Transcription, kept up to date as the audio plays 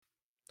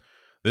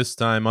This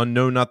time on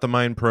No Not the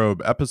Mind Probe,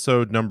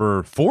 episode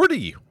number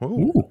 40.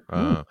 Ooh.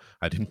 I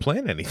didn't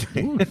plan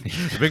anything.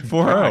 The big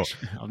 4-0.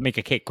 I'll make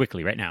a cake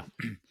quickly right now.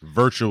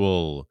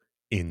 Virtual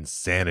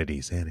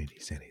insanity.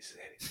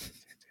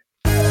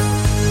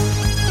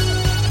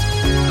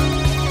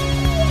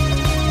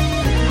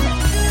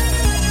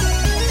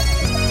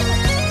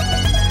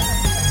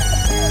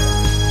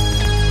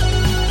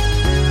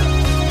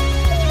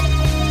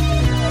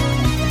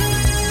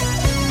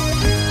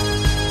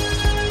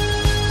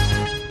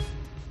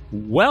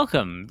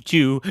 Welcome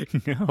to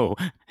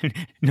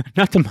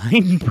not the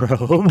Mind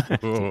Probe.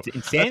 It's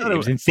insanity. It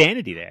was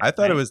insanity there. I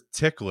thought it was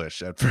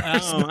ticklish at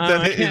first.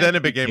 Then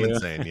it became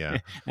insane. Yeah,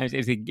 it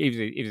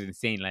was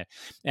insane.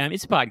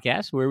 It's a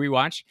podcast where we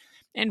watch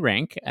and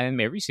rank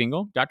every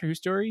single Doctor Who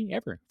story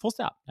ever. Full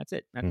stop. That's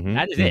it.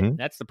 That is it.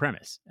 That's the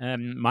premise.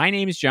 My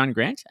name is John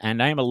Grant,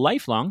 and I am a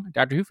lifelong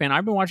Doctor Who fan.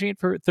 I've been watching it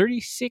for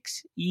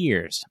 36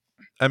 years.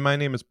 And my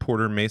name is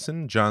Porter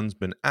Mason. John's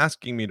been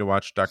asking me to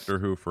watch Doctor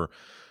Who for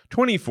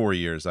 24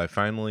 years. I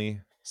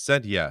finally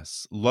said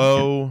yes.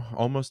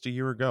 Almost a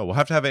year ago. We'll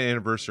have to have an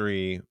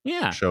anniversary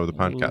show of the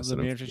podcast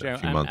in a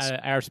few months.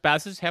 Our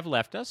spouses have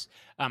left us.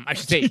 I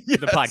should say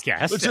the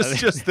podcast.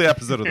 Just the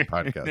episode of the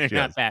podcast. They're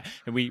not bad.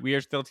 We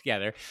are still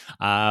together.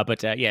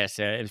 Yes,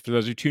 for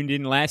those who tuned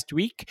in last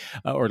week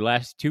or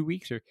last 2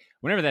 weeks or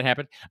whenever that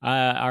happened,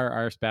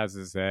 our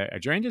spouses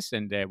joined us,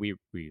 and we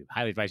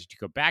highly advise you to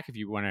go back if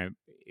you want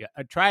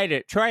to try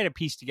to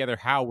piece together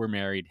how we're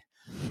married.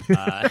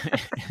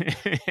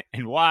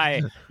 And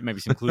why. There might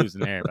be some clues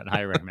in there, but I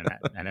highly recommend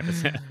that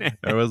episode.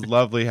 It was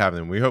lovely having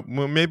them. We hope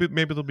maybe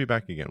they'll be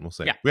back again. We'll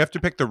see. Yeah. We have to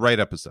pick the right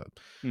episode.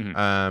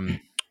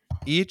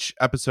 Each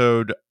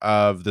episode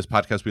of this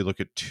podcast, we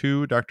look at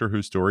 2 Doctor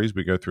Who stories.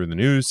 We go through the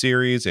new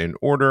series in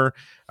order.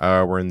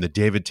 We're in the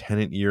David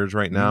Tennant years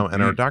right now,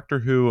 and our Doctor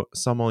Who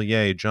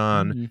sommelier,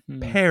 John,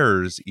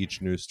 pairs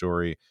each new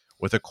story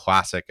with a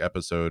classic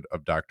episode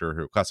of Doctor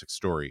Who, classic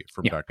story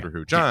from Doctor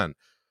Who. John,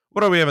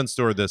 what do we have in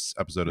store this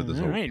episode of this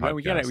whole podcast? Well,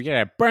 we got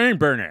a barn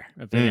burner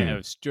of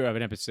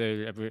an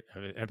episode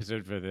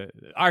for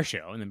our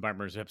show, and then barn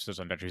burners episodes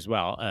on Doctor as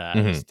well.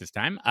 This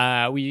time,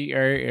 we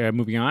are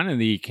moving on in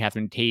the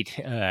Catherine Tate,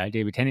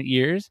 David Tennant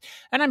years,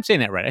 and I'm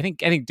saying that right. I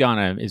think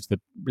Donna is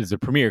the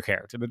premier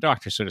character. The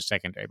Doctor's sort of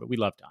secondary, but we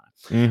love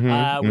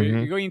Donna.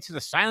 We're going into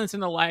the Silence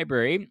in the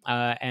Library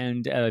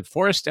and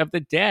Forest of the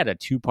Dead, a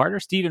 2-parter.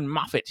 Stephen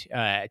Moffat,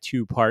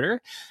 2-parter,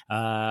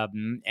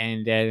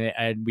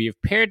 and we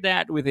have paired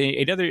that with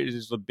another.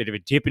 There's a bit of a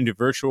dip into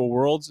virtual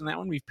worlds in that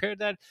one. We've paired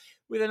that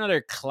with another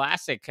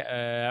classic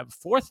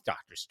 4th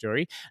Doctor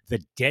story,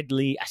 The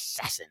Deadly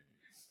Assassin.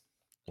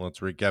 Let's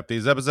recap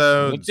these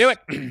episodes. Let's do it.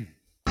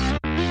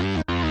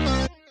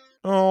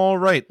 All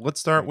right,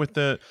 let's start with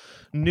the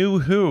New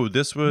Who.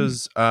 This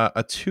was a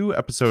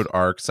 2-episode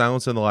arc,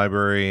 Silence in the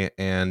Library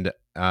and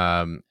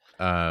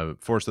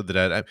Forest of the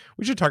Dead.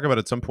 We should talk about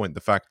at some point the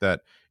fact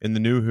that in the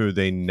New Who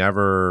they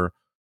never,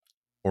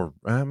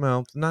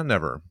 not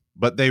never,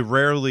 but they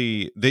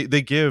rarely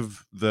they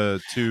give the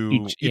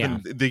 2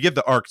 they give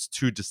the arcs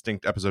 2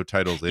 distinct episode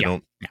titles. They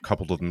don't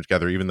couple them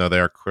together, even though they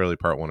are clearly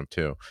part 1 of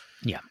 2.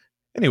 Yeah.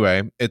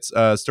 Anyway, it's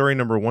story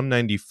number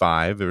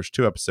 195. There was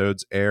 2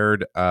 episodes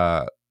aired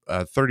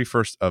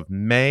 31st of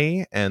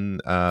May and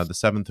the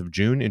 7th of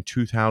June in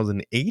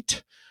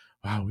 2008.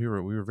 Wow, we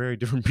were very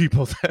different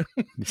people then.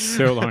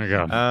 So long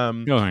ago.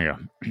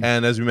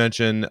 And as we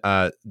mentioned,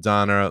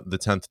 Donna, the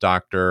 10th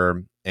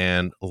Doctor,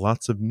 and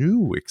lots of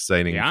new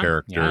exciting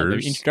characters. Yeah,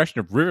 the introduction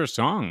of River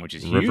Song, which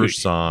is huge. River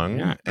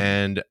Song,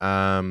 and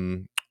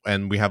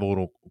we have a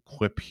little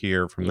clip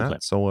here from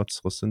that. So let's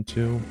listen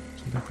to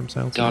something from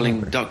Silence.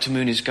 Darling, Dr.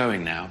 Moon is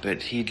going now,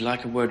 but he'd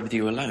like a word with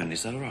you alone.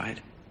 Is that all right?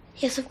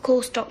 Yes, of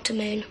course, Dr.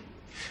 Moon.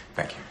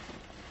 Thank you.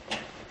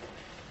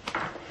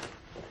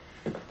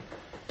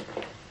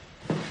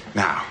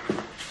 Now,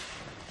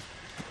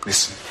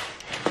 listen.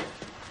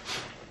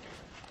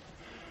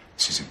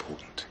 This is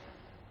important.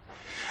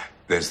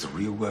 There's the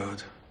real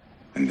world,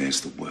 and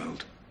there's the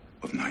world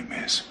of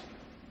nightmares.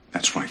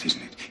 That's right,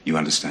 isn't it? You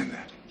understand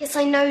that? Yes,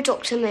 I know,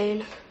 Dr.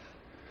 Moon.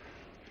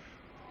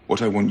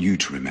 What I want you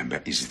to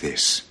remember is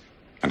this,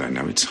 and I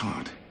know it's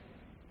hard.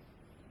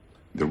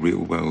 The real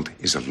world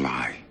is a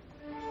lie,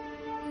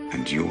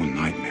 and your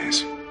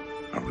nightmares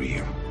are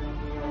real.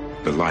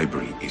 The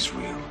library is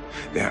real.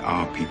 There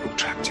are people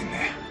trapped in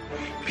there.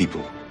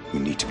 People who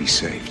need to be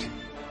saved.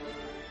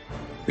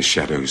 The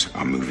shadows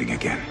are moving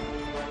again.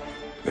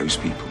 Those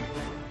people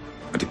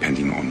are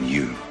depending on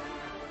you.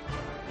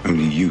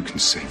 Only you can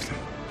save them.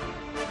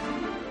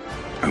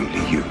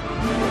 Only you.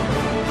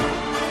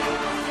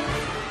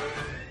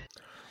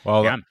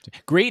 Well,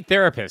 great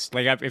therapist.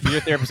 Like if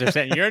your therapist is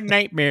saying your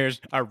nightmares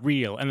are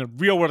real and the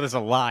real world is a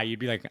lie, you'd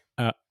be like,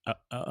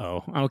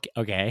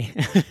 okay.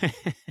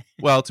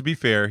 Well, to be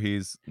fair,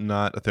 he's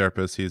not a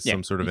therapist. He's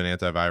some sort of an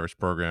antivirus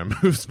program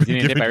who's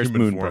been giving him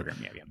moon program.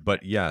 Yeah.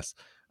 But yes,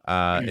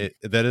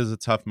 That is a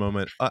tough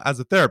moment. As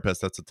a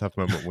therapist, that's a tough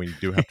moment when you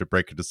do have to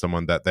break it to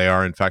someone that they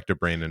are in fact a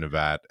brain in a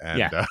vat. And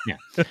Yeah.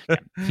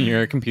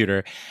 You're a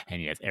computer,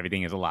 and yes,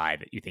 everything is alive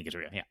that you think is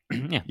real.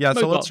 Yeah. yeah.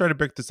 So Well, let's try to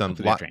break this down.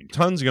 hopefully they're trained.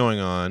 Tons going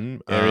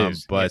on. There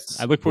is. But Yes.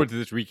 I look forward to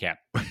this recap.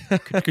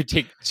 Could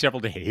take several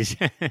days.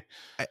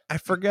 I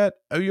forget.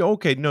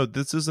 Okay, no,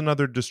 this is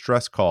another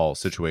distress call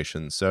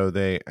situation. So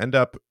they end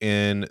up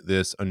in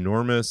this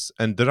enormous,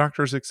 and the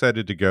doctor's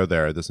excited to go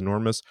there. This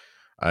enormous,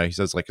 he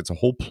says, like it's a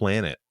whole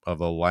planet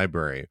of a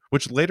library.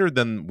 Which later,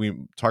 then we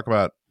talk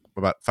about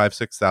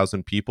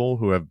 5,000-6,000 people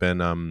who have been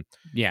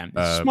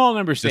small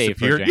number saved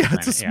for a disappeared. giant Yeah,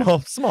 it's a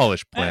planet,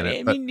 smallish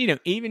planet. I mean,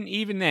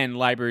 even then,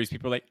 libraries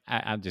people are like,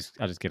 I'll just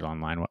get it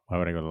online. Why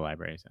would I go to the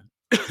library?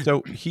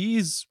 So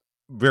he's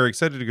very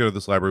excited to go to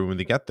this library. When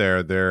they get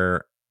there,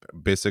 they're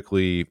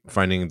basically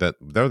finding that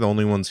they're the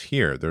only ones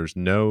here. There's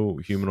no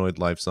humanoid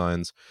life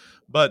signs,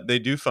 but they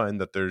do find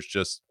that there's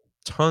just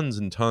tons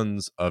and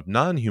tons of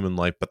non-human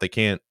life, but they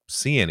can't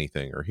see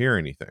anything or hear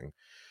anything.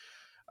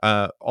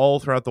 All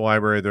throughout the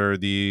library, there are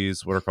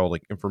these what are called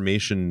like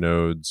information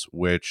nodes,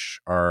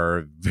 which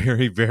are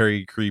very,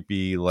 very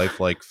creepy,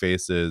 lifelike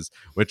faces,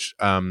 which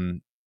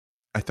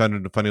I thought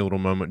in a funny little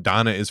moment,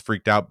 Donna is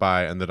freaked out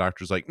by, and the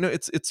doctor's like, "No,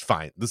 it's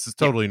fine. This is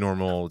totally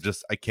normal.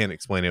 Just I can't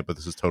explain it, but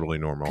this is totally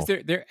normal."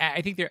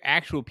 I think they're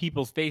actual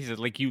people's faces.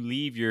 Like you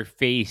leave your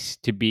face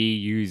to be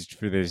used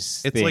for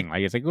this it's thing.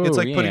 Like it's like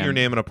putting your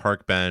name on a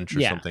park bench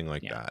or something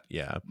like that.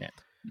 Yeah.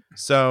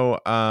 So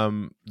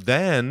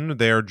then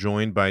they are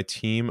joined by a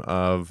team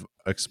of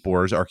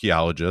explorers,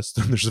 archaeologists.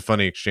 There's a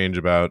funny exchange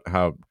about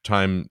how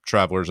time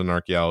travelers and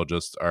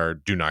archaeologists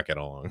do not get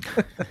along.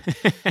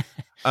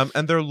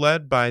 And they're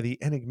led by the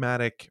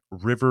enigmatic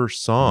River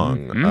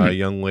Song, a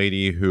young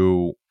lady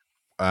who,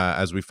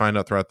 as we find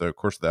out throughout the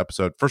course of the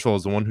episode, first of all,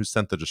 is the one who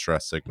sent the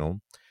distress signal.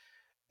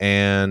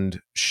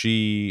 And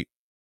she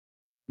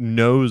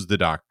knows the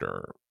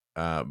doctor,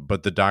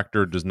 but the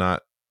doctor does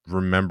not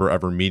remember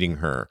ever meeting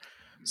her.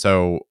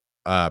 So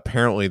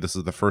apparently this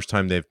is the first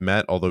time they've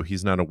met, although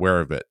he's not aware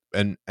of it.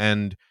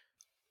 And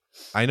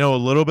I know a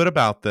little bit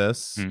about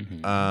this,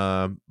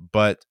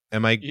 but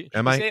am I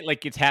say it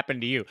like it's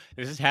happened to you?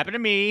 This has happened to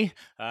me,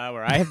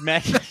 where I have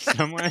met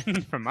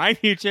someone from my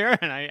future,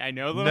 and I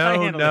know that I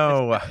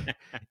handle this.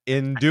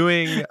 In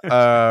doing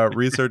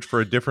research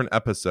for a different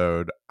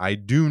episode, I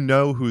do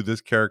know who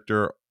this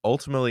character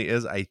ultimately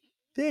is. I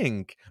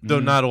think, though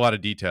not a lot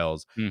of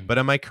details. But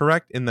am I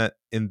correct in that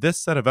in this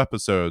set of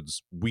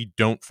episodes, we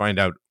don't find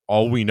out?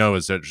 All we know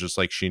is that it's just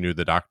like she knew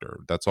the doctor.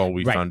 That's all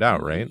we found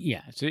out, right?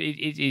 Yeah. So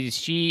it is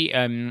she,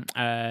 and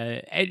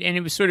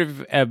it was sort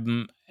of, I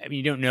mean,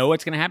 you don't know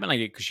what's going to happen.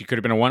 Like, she could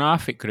have been a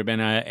one-off. It could have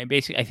been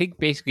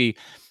basically,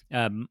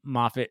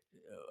 Moffat,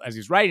 as he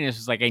was writing this,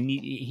 was like,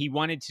 he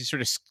wanted to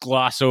sort of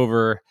gloss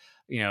over,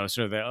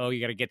 sort of you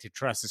got to get to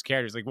trust this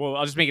character. It's like, well,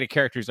 I'll just make it a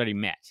character who's already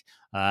met.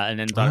 And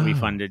then thought it'd be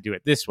fun to do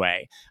it this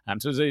way.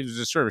 So it was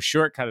a sort of a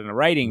shortcut in the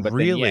writing, but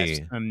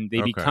really? Then,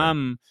 they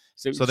become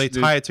so they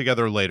tie it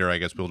together later. I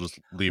guess we'll just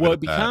leave it. Well, it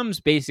becomes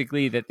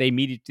basically that they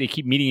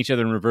keep meeting each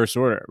other in reverse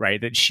order,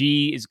 right? That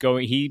he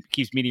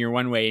keeps meeting her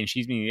one way and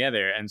she's meeting the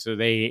other, and so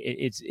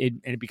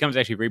it becomes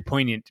actually a very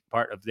poignant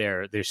part of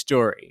their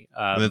story.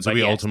 And then so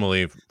we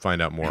ultimately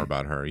find out more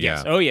about her. Yeah.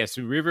 Yes. Oh yes,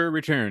 River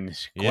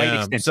returns quite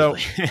extensively.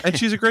 So and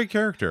she's a great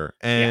character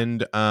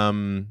and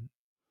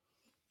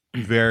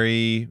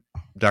very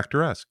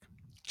Doctor-esque.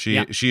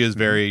 She is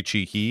very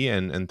cheeky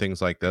and things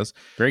like this.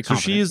 Very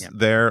confident. So she's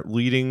there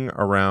leading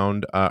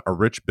around a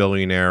rich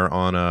billionaire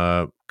on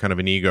a kind of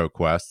an ego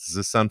quest. Does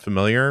this sound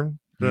familiar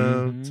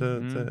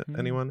to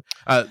anyone?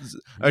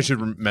 I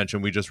should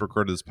mention we just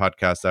recorded this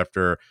podcast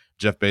after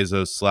Jeff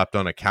Bezos slapped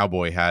on a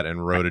cowboy hat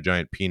and rode a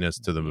giant penis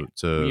to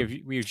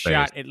we've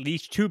shot at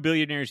least 2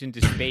 billionaires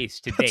into space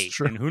to date,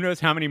 true. And who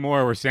knows how many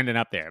more we're sending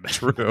up there. But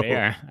true.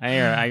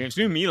 I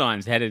assume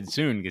Elon's headed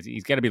soon because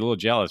he's got to be a little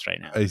jealous right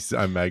now.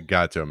 I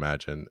got to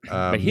imagine.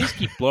 But his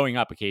keep blowing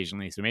up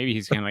occasionally, so maybe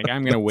he's kind of like,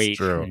 I'm going to wait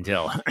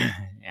until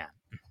yeah.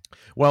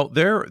 Well,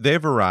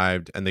 they've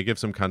arrived and they give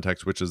some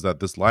context, which is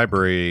that this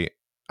library,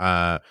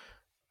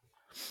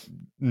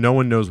 no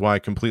one knows why,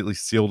 completely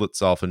sealed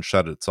itself and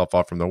shut itself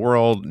off from the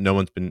world. No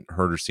one's been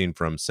heard or seen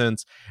from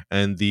since.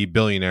 And the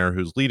billionaire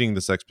who's leading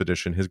this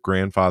expedition, his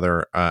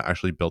grandfather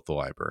actually built the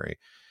library.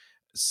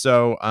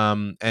 So,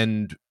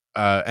 and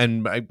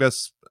I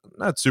guess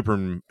not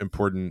super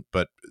important,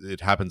 but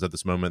it happens at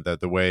this moment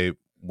that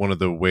one of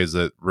the ways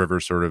that River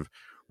sort of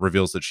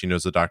reveals that she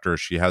knows the doctor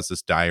is she has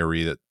this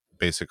diary that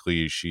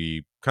basically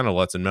she kind of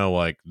lets him know,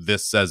 like,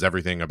 this says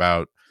everything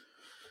about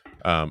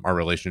our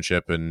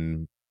relationship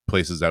and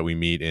places that we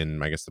meet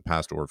in, I guess, the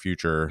past or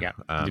future. Yeah,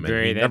 that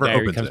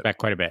diary comes back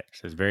quite a bit.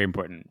 So it's very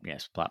important.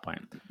 Yes, plot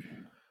point.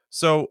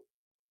 So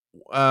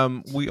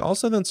we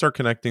also then start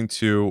connecting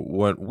to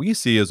what we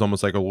see as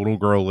almost like a little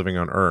girl living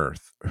on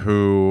Earth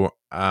who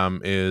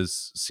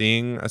is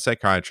seeing a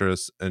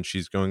psychiatrist, and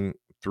she's going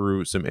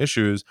through some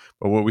issues.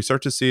 But what we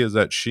start to see is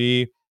that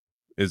she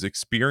is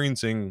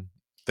experiencing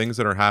things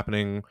that are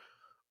happening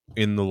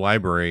in the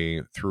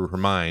library through her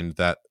mind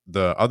that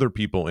the other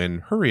people in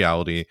her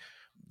reality,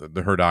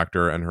 her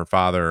doctor and her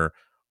father,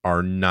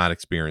 are not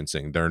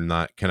experiencing. They're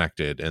not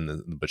connected,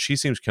 but she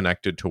seems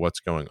connected to what's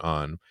going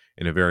on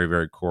in a very,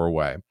 very core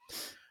way.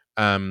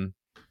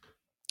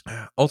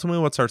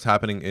 Ultimately, what starts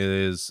happening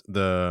is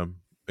the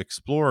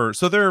explorer.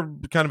 So they're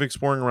kind of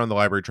exploring around the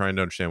library, trying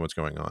to understand what's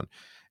going on,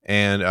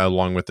 and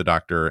along with the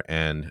doctor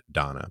and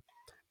Donna.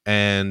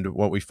 And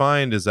what we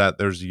find is that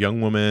there's a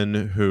young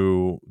woman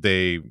who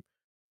they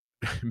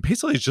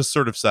basically is just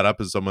sort of set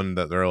up as someone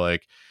that they're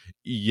like,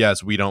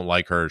 yes, we don't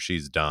like her,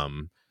 she's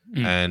dumb.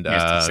 And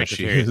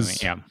she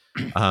is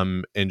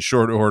in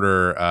short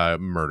order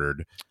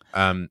murdered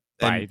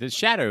by the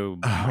shadow.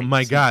 Oh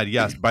my god,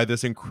 yes, by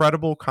this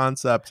incredible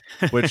concept,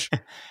 which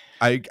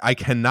I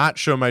cannot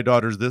show my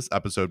daughters this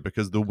episode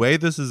because the way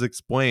this is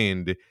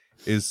explained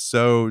is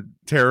so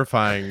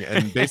terrifying.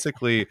 And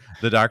basically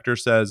the doctor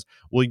says,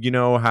 well, you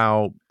know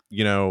how,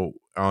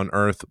 on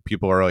Earth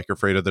people are like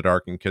afraid of the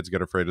dark and kids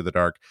get afraid of the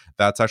dark.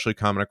 That's actually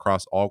common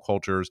across all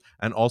cultures,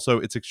 and also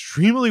it's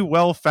extremely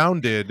well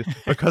founded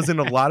because in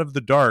a lot of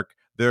the dark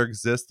there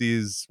exist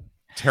these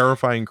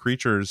terrifying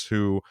creatures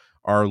who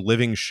are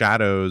living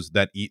shadows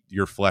that eat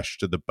your flesh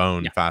to the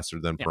bone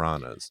faster than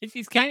piranhas.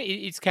 It's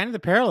kind of the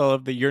parallel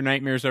of the "Your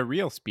nightmares are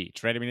real"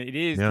 speech, right? I mean, it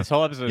is this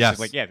whole episode is just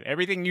like,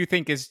 everything you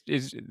think is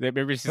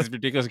everybody's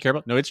ridiculous to care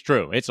about. No, it's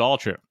true. It's all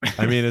true.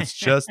 I mean, it's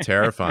just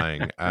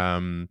terrifying.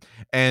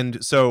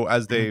 And so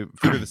as they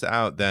figure this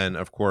out, then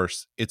of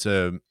course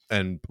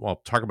and I'll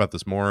talk about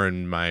this more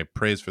in my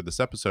praise for this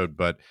episode,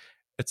 but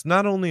it's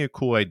not only a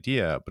cool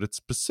idea, but it's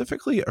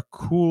specifically a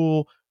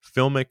cool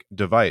filmic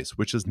device,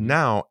 which is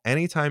now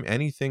anytime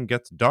anything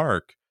gets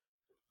dark,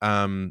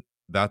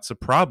 that's a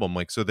problem.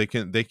 Like, so they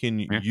can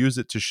use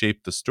it to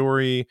shape the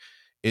story.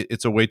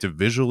 It's a way to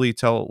visually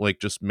tell, like,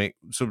 just make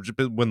so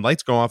when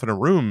lights go off in a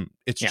room,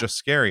 it's just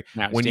scary.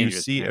 When you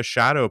see a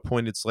shadow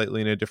pointed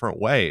slightly in a different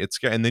way, it's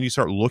scary. And then you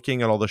start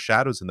looking at all the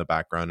shadows in the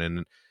background.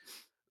 And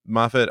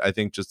Moffat, I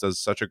think, just does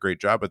such a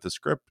great job with the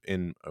script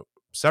in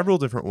several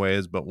different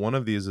ways. But one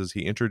of these is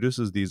he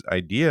introduces these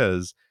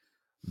ideas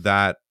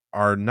that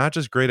are not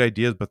just great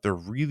ideas, but they're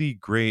really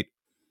great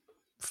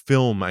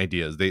film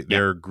ideas.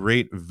 They're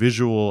great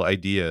visual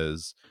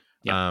ideas.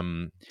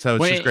 So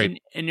it's just great.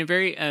 And a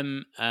very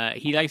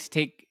he likes to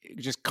take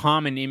just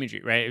common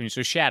imagery, right? I mean,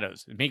 so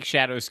shadows, make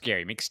shadows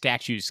scary, make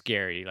statues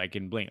scary, like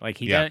in Blink. Like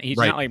he's not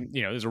like,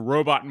 there's a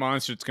robot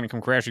monster that's going to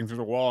come crashing through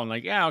the wall and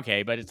like,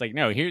 okay, but it's like,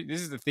 no,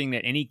 this is the thing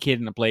that any kid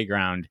in the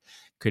playground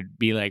could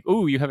be like,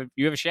 oh, you have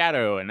a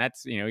shadow, and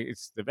that's,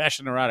 it's the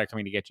Vashta Nerada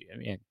coming to get you. I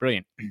mean,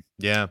 brilliant.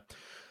 Yeah.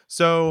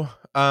 So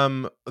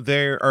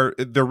they're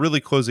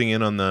really closing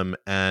in on them,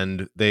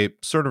 and they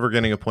sort of are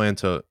getting a plan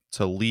to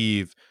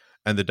leave.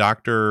 And the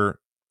doctor,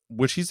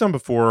 which he's done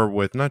before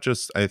with not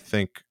just, I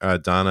think,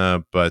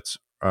 Donna, but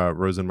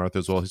Rose and Martha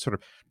as well, he sort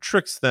of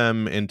tricks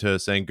them into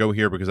saying, go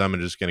here because I'm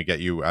just going to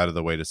get you out of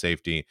the way to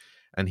safety.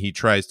 And he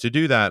tries to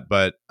do that,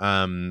 but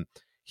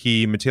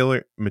he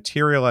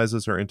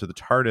materializes her into the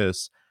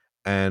TARDIS.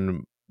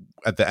 And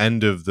at the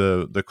end of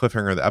the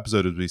cliffhanger of the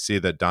episode, as we see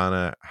that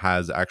Donna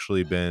has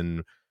actually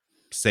been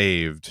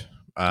saved,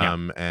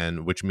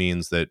 and which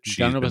means that she's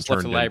been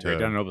turned into,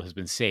 Donna has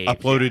been saved,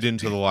 uploaded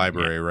into the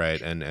library,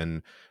 right?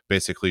 And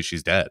basically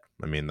she's dead.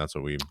 I mean, that's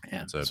what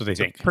so they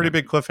think. A pretty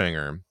big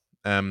cliffhanger.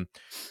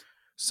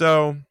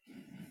 So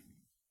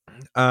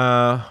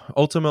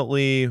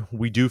ultimately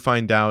we do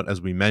find out,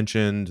 as we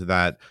mentioned,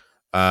 that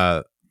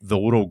the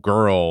little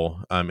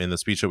girl in the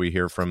speech that we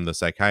hear from the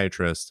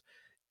psychiatrist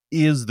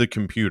is the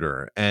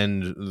computer.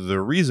 And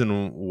the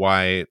reason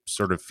why it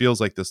sort of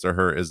feels like this to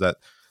her is that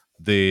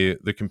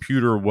the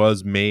computer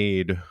was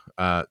made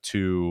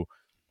to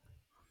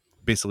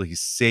basically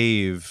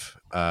save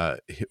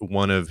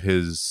one of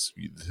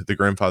the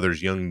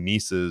grandfather's young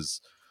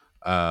niece's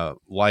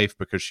life,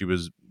 because she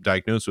was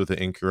diagnosed with an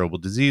incurable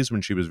disease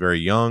when she was very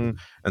young,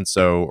 and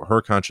so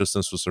her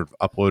consciousness was sort of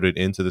uploaded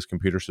into this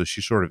computer, so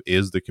she sort of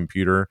is the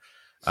computer.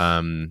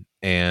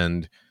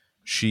 And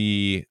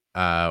she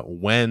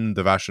when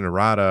the Vashta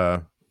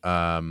Nerada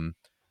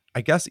I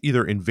guess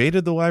either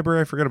invaded the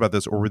library, I forget about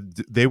this, or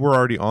they were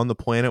already on the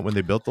planet when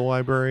they built the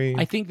library.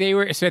 I think they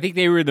were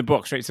in the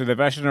books, right? So the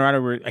Vashta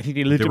Nerada I think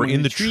they lived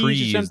in the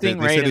trees or something,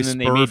 they right? Said and then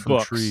they made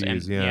books.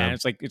 Trees, and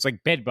it's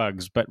like bed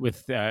bugs, but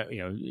with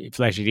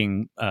flesh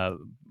eating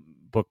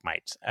book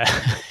mites.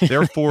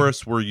 Their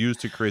forests were used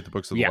to create the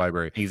books of the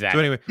library. Exactly. So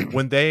anyway,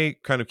 when they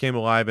kind of came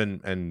alive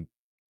and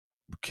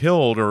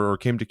killed or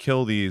came to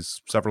kill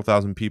these several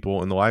thousand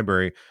people in the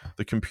library,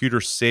 the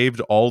computer saved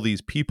all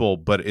these people,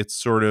 but it's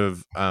sort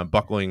of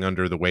buckling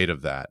under the weight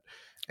of that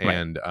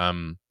and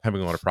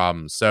having a lot of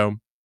problems. So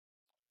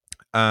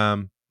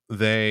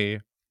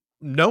they,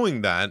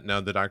 knowing that, now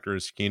the doctor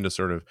is keen to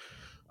sort of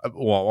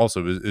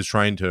also is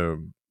trying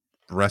to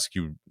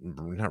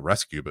not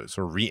rescue, but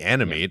sort of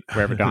reanimate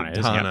wherever Donna is.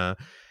 Donna.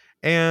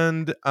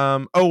 And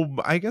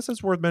I guess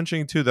it's worth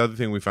mentioning too, the other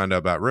thing we found out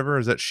about River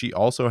is that she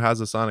also has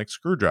a sonic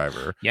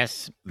screwdriver.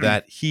 Yes.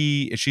 That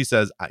she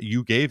says,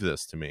 you gave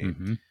this to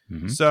me.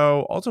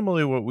 So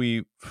ultimately what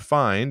we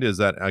find is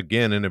that,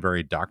 again, in a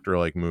very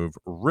doctor-like move,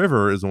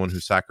 River is the one who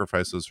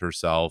sacrifices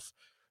herself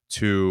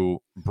to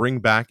bring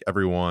back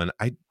everyone.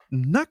 I'm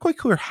not quite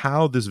clear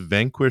how this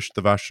vanquished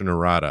the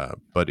Vashta-Nerada,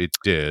 but it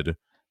did.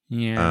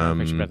 Yeah, I'm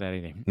not quite sure about that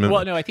either.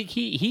 Well, no, I think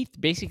he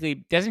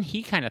basically doesn't.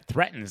 He kind of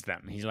threatens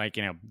them. He's like,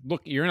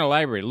 look, you're in a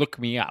library. Look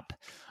me up.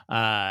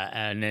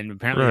 And then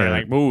apparently they're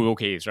like, "Oh,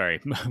 okay, sorry,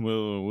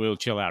 we'll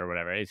chill out or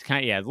whatever." It's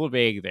kind of it's a little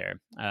vague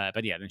there.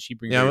 But yeah, then she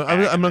brings. Yeah,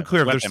 I'm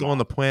unclear if they're let still them on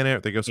the off. planet,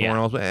 if they go somewhere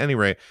else. But at any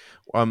rate,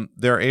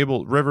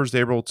 River's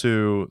able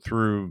to,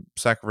 through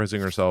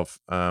sacrificing herself,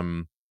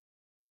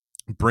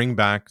 bring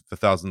back the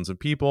thousands of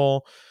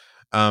people.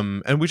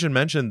 And we should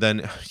mention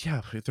then,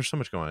 there's so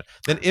much going on.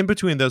 Then in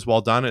between this,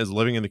 while Donna is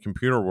living in the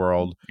computer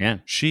world,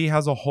 she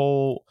has a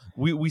whole.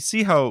 We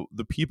see how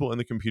the people in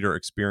the computer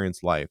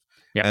experience life,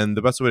 and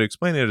the best way to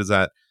explain it is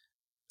that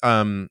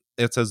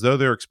it's as though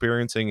they're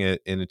experiencing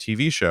it in a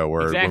TV show.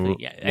 Where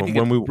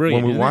when we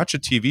watch a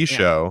TV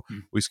show,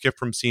 we skip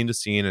from scene to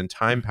scene, and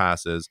time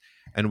passes,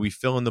 and we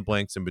fill in the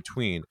blanks in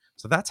between.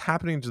 So that's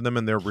happening to them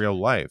in their real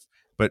life.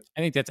 But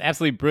I think that's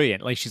absolutely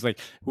brilliant. Like she's like,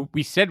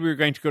 we said we were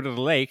going to go to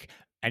the lake,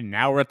 and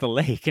now we're at the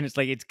lake, and it's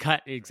like it's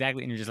cut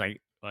exactly, and you're just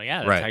like, well,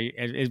 yeah, that's how you.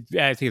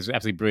 I think it's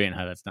absolutely brilliant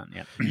how that's done.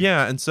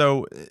 Yeah, and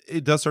so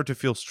it does start to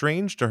feel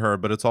strange to her,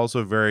 but it's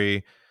also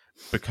very,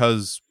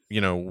 because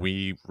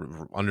we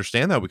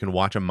understand that we can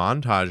watch a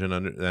montage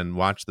and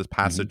watch this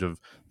passage of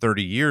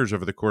 30 years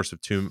over the course of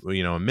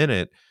a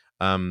minute.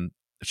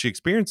 She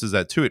experiences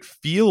that too. It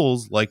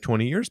feels like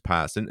 20 years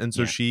passed, and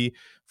so she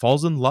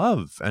falls in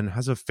love and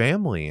has a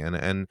family,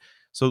 and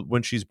so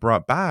when she's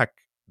brought back,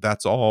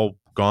 that's all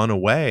gone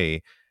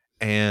away,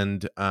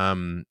 and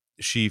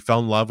she fell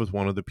in love with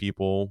one of the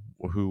people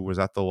who was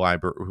at the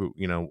library, who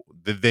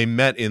they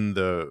met in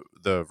the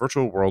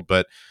virtual world,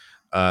 but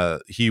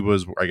he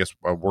was, I guess,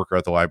 a worker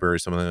at the library or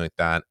something like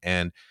that.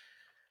 And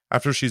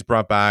after she's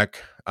brought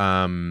back,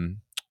 they're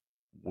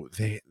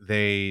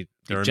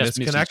a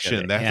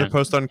misconnection. They have to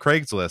post on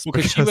Craigslist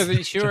because she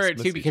wasn't sure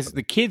too, because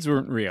the kids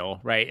weren't real,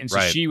 right? And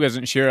so she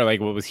wasn't sure, like,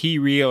 well, was he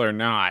real or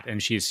not?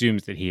 And she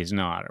assumes that he is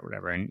not, or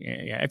whatever. And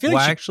I feel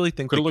like I actually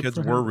think the kids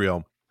were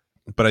real,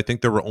 but I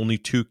think there were only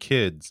 2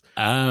 kids.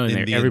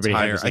 In the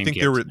entire. I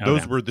think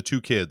those were the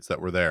 2 kids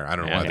that were there. I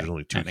don't know why there's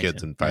only 2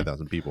 kids and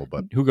 5,000 people,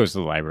 but who goes to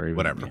the library?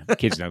 Whatever.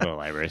 Kids don't go to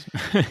libraries.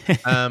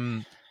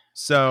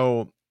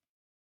 So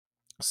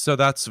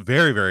that's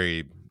very,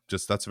 very.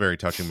 That's a very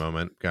touching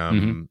moment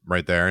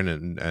right there,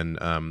 and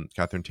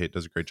Catherine Tate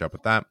does a great job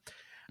with that.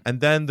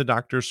 And then the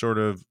doctor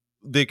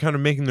they kind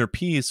of making their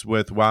peace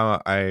with,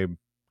 wow, I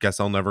guess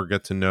I'll never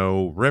get to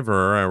know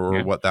River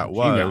or what that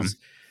was.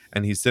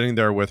 And he's sitting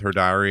there with her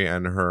diary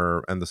and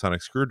the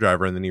sonic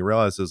screwdriver, and then he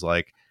realizes,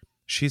 like,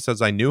 she says,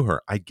 I knew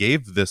her. I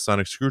gave this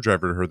sonic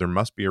screwdriver to her. There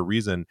must be a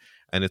reason,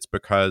 and it's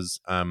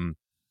because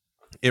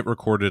it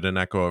recorded an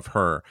echo of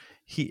her.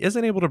 He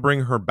isn't able to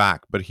bring her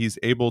back, but he's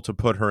able to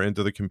put her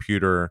into the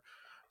computer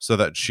so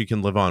that she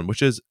can live on,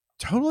 which is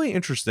totally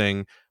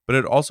interesting. But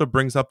it also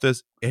brings up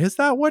this: is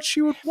that what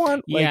she would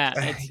want?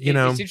 It's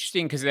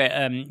interesting because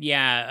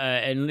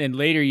and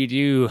later you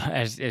do,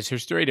 as her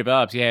story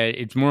develops,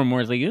 it's more and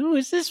more like, oh,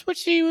 is this what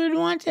she would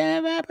want to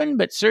have happen?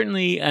 But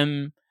certainly,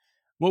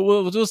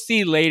 we'll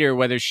see later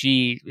whether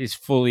she is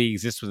fully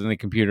exists within the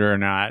computer or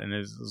not, and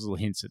there's little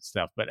hints at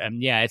stuff. But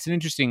it's an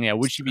interesting.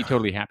 Would she be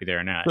totally happy there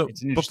or not? So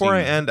before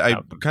I end, I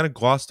kind of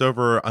glossed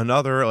over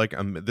another, like,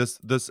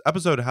 this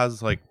episode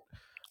has like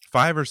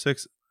 5 or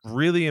 6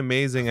 really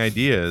amazing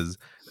ideas,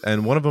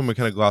 and one of them we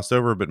kind of glossed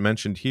over but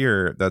mentioned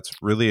here that's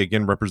really,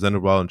 again,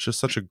 represented well, and just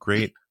such a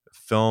great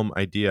film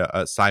idea,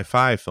 a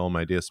sci-fi film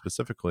idea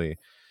specifically,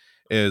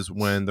 is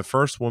when the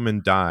first woman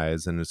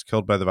dies and is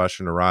killed by the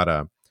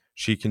Vashta-Nerada.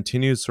 She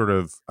continues sort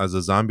of as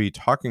a zombie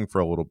talking for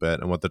a little bit,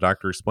 and what the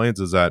doctor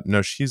explains is that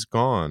no, she's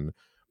gone,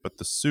 but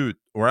the suit,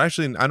 or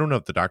actually, I don't know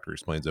if the doctor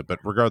explains it, but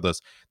regardless,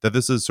 that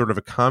this is sort of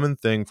a common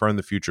thing for in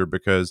the future,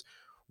 because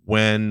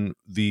when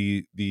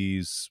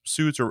these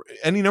suits or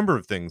any number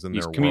of things in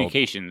their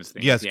communications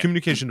world,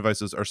 communication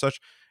devices are such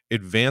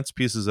advanced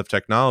pieces of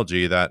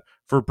technology that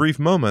for brief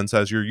moments,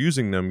 as you're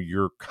using them,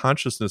 your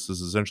consciousness is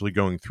essentially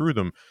going through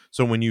them.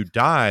 So when you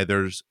die,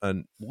 there's a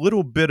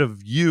little bit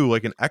of you,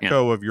 like an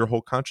echo of your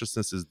whole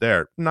consciousness is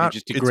there. It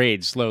just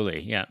degrades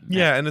slowly.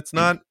 And it's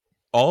not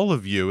all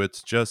of you.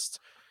 It's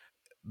just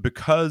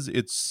because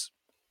it's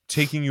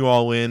taking you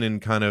all in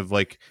and kind of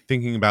like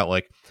thinking about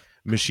like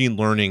machine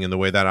learning and the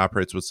way that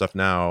operates with stuff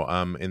now.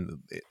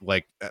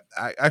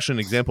 Actually, an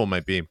example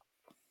might be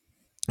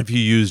if you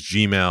use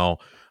Gmail.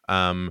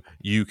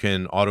 You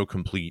can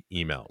autocomplete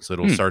emails.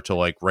 It'll start to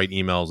like write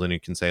emails, and you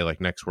can say like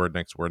next word,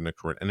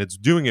 and it's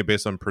doing it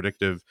based on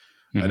predictive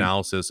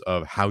analysis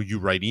of how you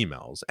write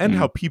emails and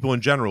how people in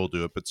general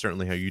do it, but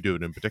certainly how you do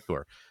it in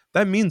particular.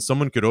 That means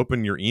someone could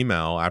open your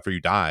email after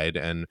you died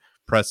and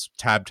press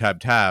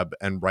tab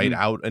and write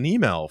out an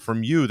email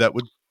from you that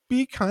would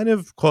be kind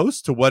of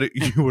close to what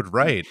you would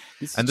write.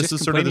 And this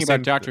is sort of the same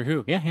about Doctor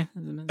Who. Yeah.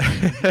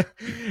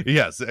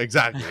 Yes,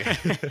 exactly.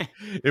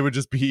 It would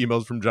just be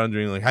emails from John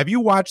doing like, have you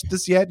watched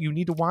this yet? You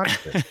need to watch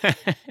this.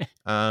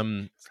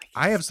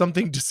 I have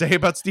something to say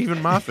about Stephen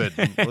Moffat.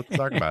 Let's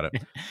talk about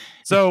it.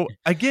 So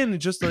again,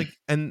 just like,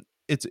 and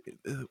it's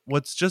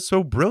what's just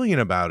so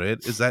brilliant about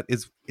it is that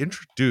it's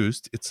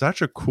introduced. It's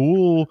such a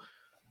cool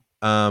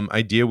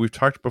idea. We've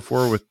talked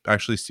before with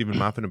actually Stephen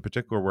Moffat in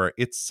particular, where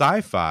it's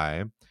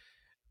sci-fi.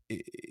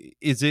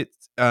 Is it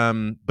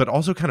but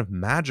also kind of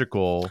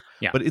magical,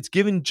 but it's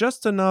given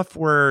just enough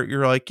where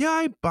you're like, yeah,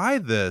 I buy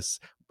this.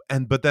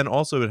 But then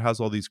also it has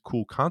all these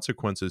cool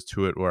consequences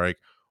to it where like,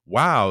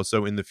 wow,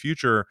 so in the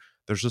future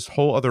there's this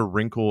whole other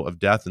wrinkle of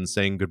death and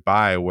saying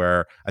goodbye,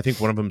 where I think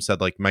one of them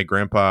said like, my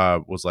grandpa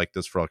was like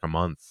this for like a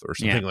month or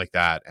something like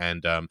that.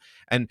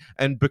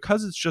 And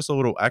because it's just a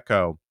little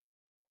echo,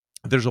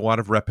 there's a lot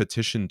of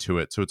repetition to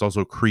it, so it's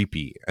also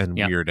creepy and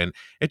weird, and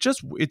it's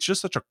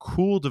just such a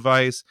cool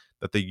device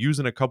that they use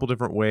in a couple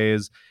different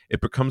ways.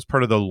 It becomes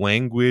part of the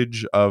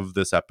language of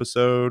this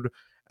episode,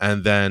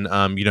 and then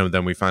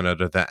then we find out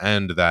at the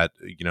end that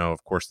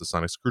of course the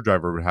sonic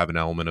screwdriver would have an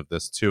element of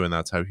this too, and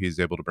that's how he's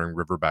able to bring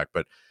River back.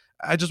 But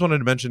I just wanted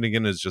to mention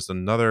again is just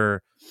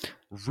another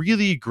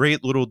really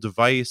great little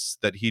device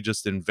that he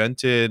just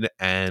invented,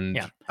 and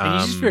he's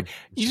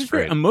just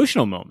for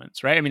emotional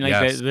moments, right? I mean, like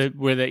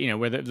where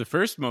the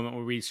first moment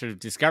where we sort of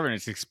discover and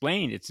it's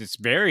explained, it's this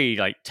very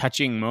like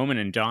touching moment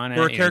in Donna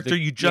for a character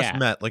you just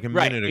met like a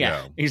minute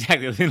ago,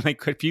 exactly.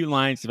 Like a few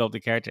lines developed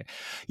the character.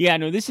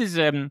 This is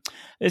I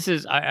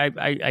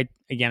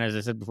again, as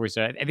I said before,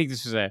 so I think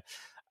this was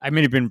I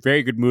may have been in a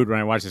very good mood when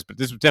I watched this, but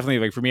this was definitely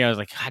like for me. I was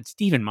like, God,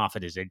 Stephen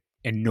Moffat is an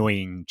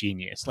annoying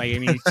genius. Like, I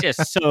mean, he's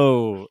just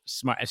so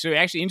smart. So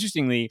actually,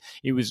 interestingly,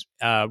 it was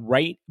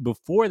right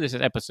before this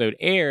episode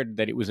aired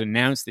that it was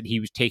announced that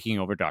he was taking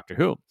over Doctor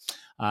Who.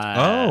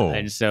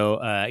 And so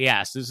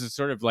so this is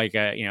sort of like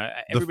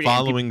the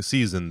following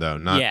season though.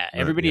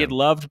 Everybody had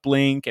loved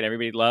Blink and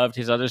everybody loved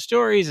his other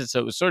stories, and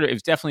so it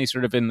was definitely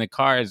sort of in the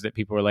cards that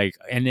people were like,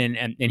 and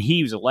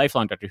he was a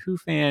lifelong Doctor Who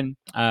fan,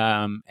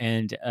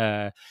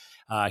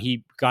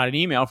 he got an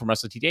email from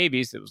Russell T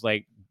Davies that was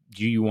like,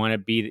 do you want to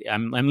be,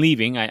 I'm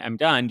leaving, I'm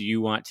done. Do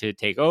you want to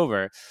take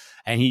over?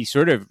 And he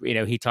sort of,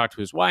 he talked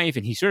to his wife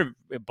and he sort of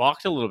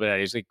balked a little bit at it.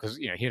 He's like, because,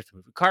 he had to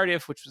move to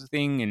Cardiff, which was a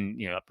thing,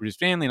 and, uproot his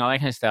family and all that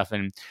kind of stuff.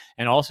 And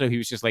also he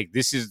was just like,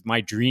 this is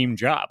my dream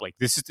job. Like,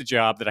 this is the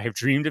job that I have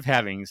dreamed of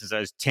having since I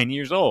was 10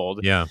 years old.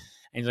 Yeah. And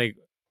he's like,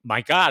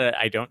 my God,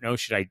 I don't know.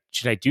 Should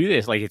I do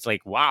this? Like, it's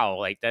like, wow,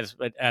 like that's,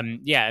 but so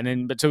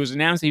it was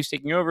announced that he was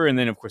taking over. And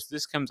then of course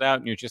this comes out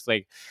and you're just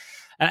like,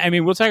 I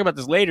mean, we'll talk about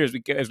this later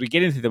as we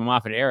get into the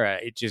Moffat era.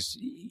 It just,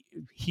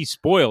 he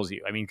spoils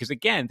you. I mean, because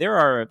again, there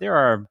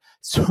are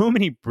so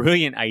many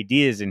brilliant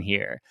ideas in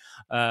here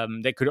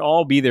that could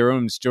all be their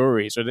own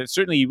stories, or that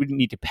certainly you wouldn't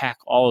need to pack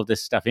all of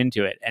this stuff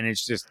into it. And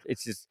it's just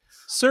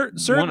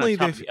certainly one on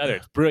top of the other.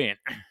 It's brilliant.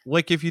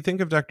 Like if you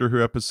think of Doctor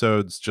Who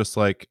episodes, just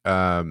like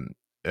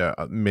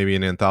maybe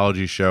an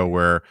anthology show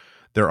where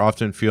they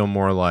often feel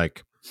more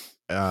like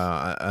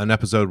an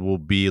episode will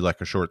be like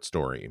a short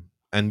story.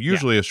 And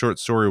usually a short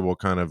story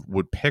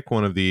would pick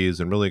one of these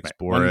and really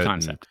explore it.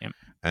 Concept,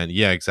 and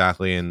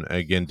exactly. And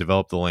again,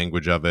 develop the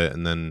language of it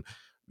and then,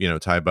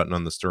 tie a button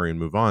on the story and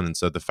move on. And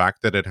so the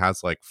fact that it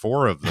has like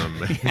 4 of them,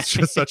 it's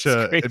just such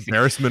a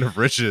embarrassment of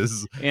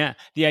riches. Yeah.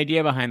 The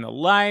idea behind the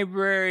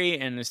library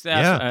and the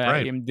stuff.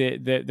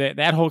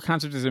 That whole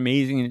concept is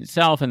amazing in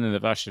itself. And then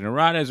the Vashta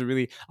Nerada is a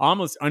really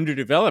almost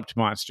underdeveloped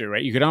monster,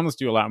 right? You could almost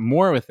do a lot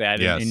more with that.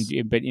 Yes.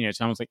 But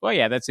it's almost like, well,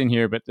 yeah, that's in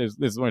here, but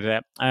there's more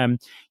to that.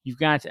 You've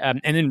got, and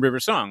then River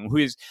Song, who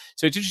is,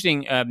 so it's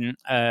interesting.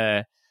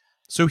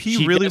 So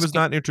he really was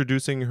not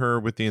introducing her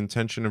with the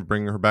intention of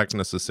bringing her back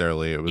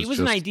necessarily. It was just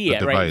an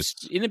idea, right?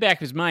 In the back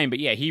of his mind. But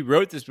yeah, he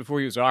wrote this before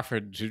he was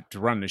offered to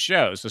run the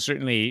show. So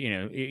certainly,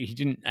 he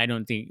didn't, I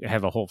don't think,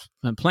 have a whole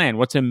plan.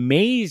 What's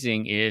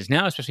amazing is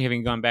now, especially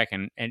having gone back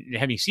and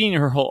having seen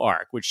her whole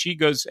arc, which she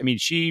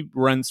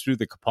runs through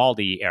the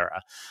Capaldi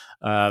era.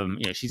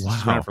 She's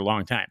run for a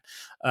long time.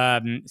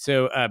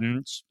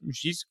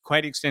 She's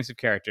quite an extensive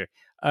character.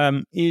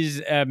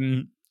 He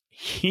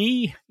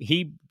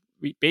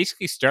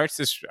basically starts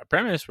this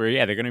premise where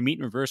they're going to meet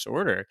in reverse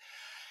order,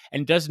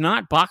 and does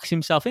not box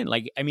himself in.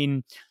 Like, I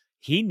mean,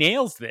 he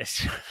nails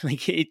this.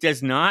 Like, it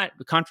does not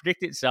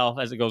contradict itself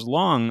as it goes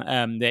along.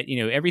 That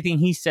everything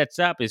he sets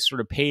up is sort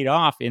of paid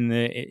off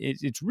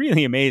it's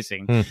really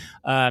amazing.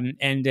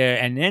 And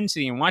then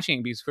sitting and watching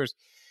it, because of course,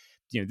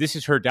 this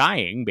is her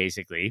dying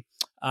basically.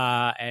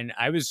 And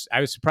I was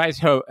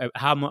surprised how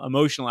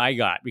emotional I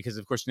got, because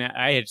of course now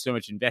I had so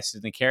much invested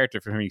in the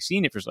character from having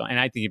seen it for so long, and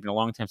I think it's been a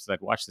long time since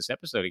I'd watched this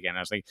episode again. I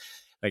was like,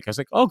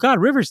 oh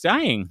God, River's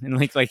dying, and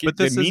but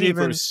the meaning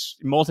was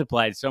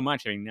multiplied so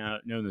much. I mean,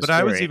 know the story.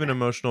 I was even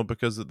emotional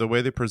because of the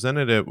way they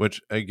presented it, which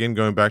again,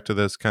 going back to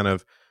this kind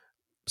of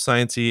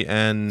sciencey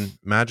and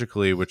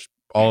magically, which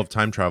all of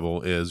time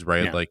travel is,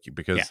 right? Like,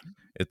 because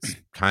it's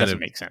kind of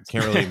make sense.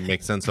 Can't really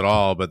make sense at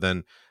all, but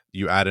then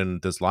you add in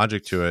this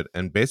logic to it,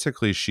 and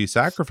basically she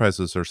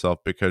sacrifices herself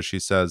because she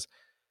says,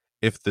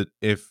 if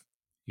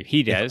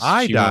he does,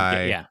 I she won't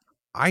die, get,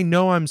 I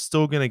know I'm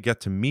still gonna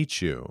get to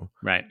meet you.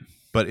 right.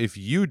 But if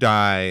you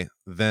die,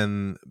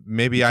 then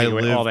maybe You I take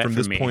away all live that from from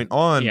this me. point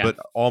on, Yeah. but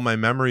all my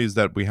memories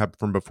that we have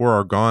from before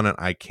are gone, and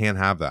I can't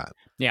have that.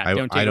 Yeah,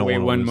 don't take away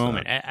wanna one lose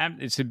moment. that.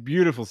 It's a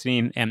beautiful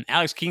scene. And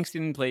Alex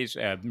Kingston plays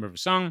River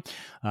Song.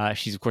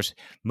 She's, of course,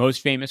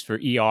 most famous for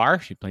ER.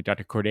 She played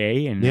Dr.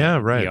 Corday in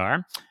right.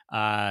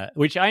 ER,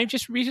 which I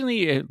just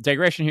recently,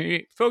 digression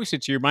here, folks,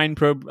 it's your Mind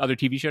Probe other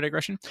TV show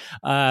digression.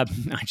 I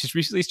just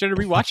recently started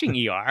rewatching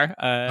ER.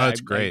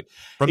 It's great.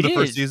 From it the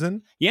first is.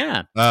 season?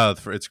 Yeah.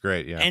 It's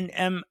great, yeah.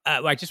 And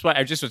I just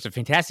was a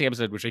fantastic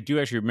episode, which I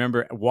do actually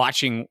remember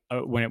watching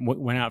when it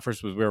went out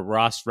first, was where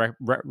Ross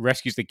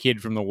rescues the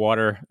kid from the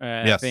water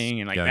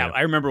thing, and like that.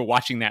 I remember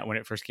watching that when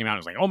it first came out. I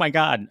was like, oh my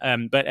god!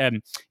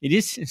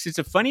 It's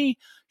a funny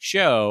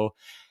show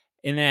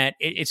in that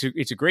it's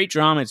a great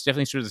drama. It's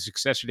definitely sort of the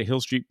successor to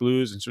Hill Street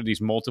Blues and sort of these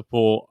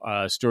multiple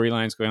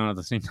storylines going on at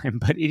the same time.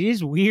 But it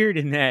is weird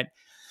in that.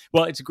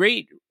 Well, it's a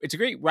great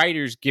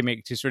writer's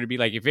gimmick to sort of be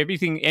like, if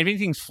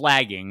everything's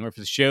flagging, or if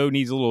the show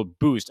needs a little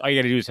boost, all you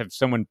got to do is have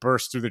someone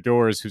burst through the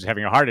doors who's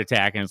having a heart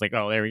attack, and it's like,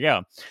 oh, there we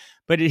go.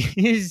 But it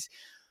is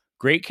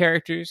great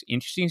characters,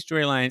 interesting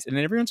storylines, and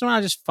then every once in a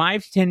while, just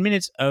 5 to 10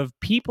 minutes of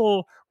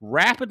people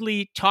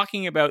rapidly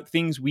talking about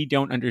things we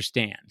don't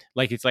understand.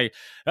 Like it's like,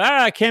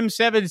 Chem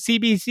 7,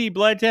 CBC,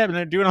 blood tap, and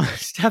they're doing all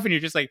this stuff, and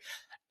you're just like,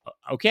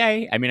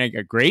 okay, I mean,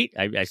 great.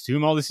 I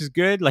assume all this is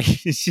good.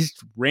 Like, it's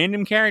just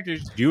random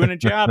characters doing a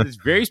job that's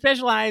very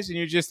specialized, and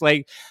you're just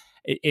like,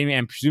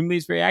 and presumably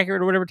it's very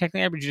accurate or whatever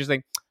technically, but you're just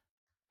like,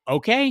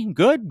 okay,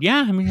 good,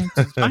 yeah. I mean,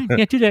 it's fine.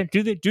 Yeah, do that.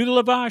 Do the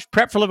lavage.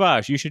 Prep for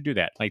lavage. You should do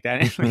that. Like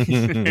that.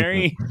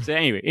 Very. So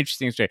anyway,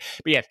 interesting story.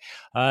 But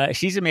yes,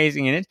 she's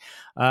amazing in it.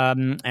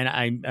 And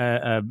I,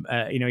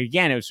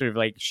 again, it was sort of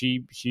like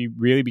she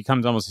really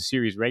becomes almost a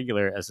series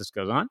regular as this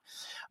goes on.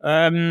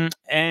 As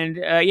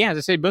I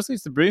say, mostly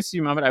it's the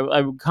brilliancy moment.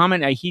 I would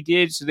comment. He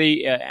did. So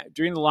they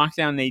during the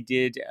lockdown they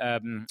did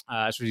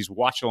sort of these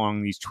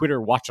these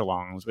Twitter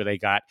watch-alongs where they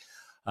got.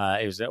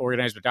 It was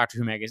organized by Doctor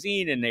Who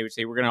magazine, and they would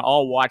say, we're going to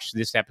all watch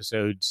this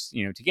episode,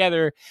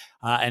 together.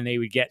 And they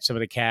would get some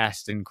of the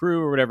cast and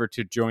crew or whatever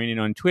to join in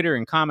on Twitter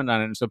and comment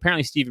on it. And so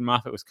apparently Stephen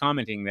Moffat was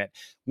commenting that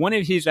one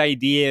of his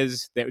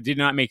ideas that did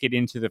not make it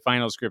into the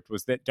final script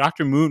was that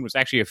Dr. Moon was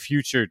actually a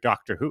future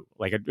Doctor Who,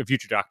 like a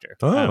future Doctor.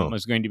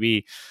 Was going to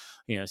be,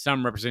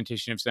 some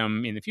representation of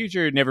some in the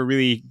future. It never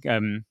really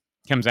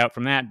comes out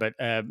from that, but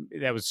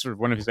that was sort of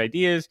one of his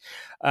ideas.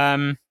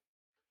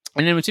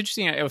 And then what's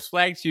interesting, I was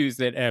flagged to, is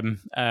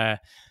that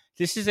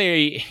this is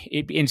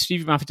and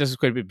Stephen Moffat does this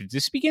quite a bit, but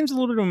this begins a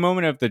little bit of a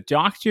moment of the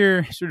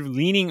Doctor sort of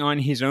leaning on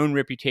his own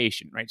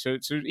reputation, right? So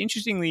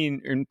interestingly,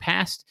 in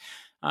past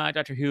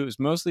Doctor Who, it was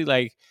mostly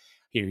like,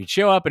 he'd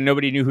show up and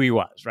nobody knew who he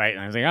was, right?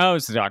 And I was like, oh,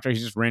 it's the Doctor.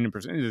 He's just a random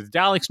person. The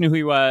Daleks knew who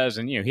he was,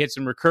 and he had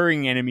some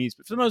recurring enemies,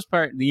 but for the most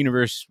part, the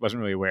universe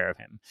wasn't really aware of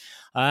him.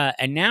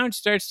 And now it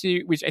starts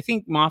to, which I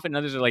think Moffat and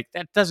others are like,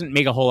 that doesn't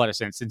make a whole lot of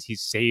sense since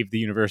he's saved the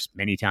universe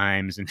many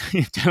times and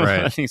done a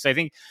lot of things. So I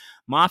think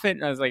Moffat,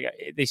 I was like,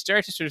 they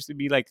start to sort of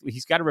be like,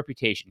 he's got a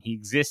reputation. He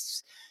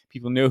exists.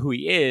 People know who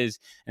he is.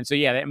 And so,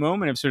 yeah, that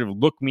moment of sort of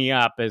look me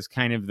up as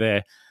kind of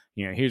the,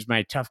 here's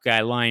my tough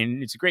guy line.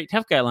 It's a great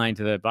tough guy line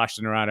to the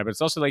Boston Narada, but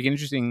it's also like an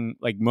interesting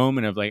like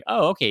moment of like,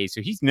 oh, okay,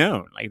 so he's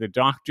known. Like the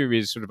Doctor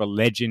is sort of a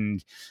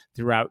legend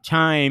throughout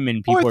time,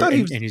 and people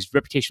and his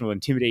reputation will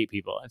intimidate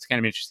people. It's kind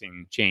of an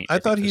interesting change. I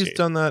thought he's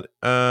done that.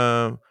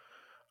 I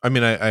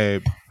mean, I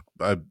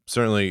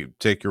certainly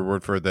take your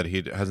word for it that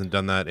he hasn't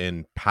done that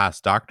in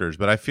past Doctors,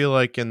 but I feel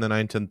like in the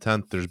 9th and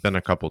 10th, there's been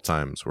a couple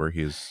times where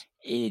he's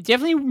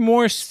definitely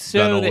more so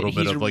done a that little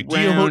bit of like,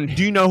 around...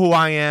 do you know who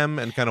I am?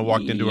 And kind of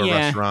walked into a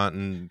restaurant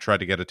and tried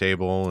to get a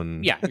table.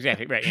 And yeah,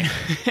 exactly right.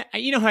 Yeah.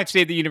 You know how I'd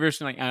say the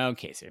universe, and like,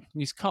 okay, so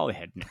just call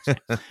ahead next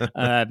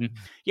time.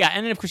 Yeah,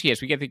 and then of course,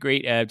 yes, we get the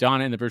great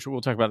Donna in the virtual.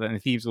 We'll talk about that in the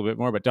themes a little bit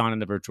more, but Donna in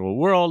the virtual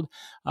world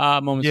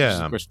moments, which is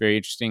of course very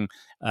interesting.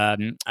 He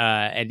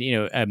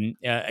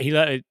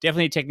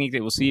definitely a technique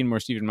that we'll see in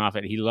more Stephen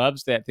Moffat. He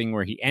loves that thing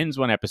where he ends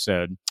one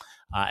episode.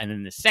 And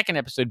then the second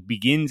episode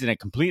begins in a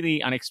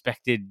completely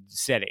unexpected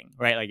setting,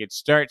 right? Like it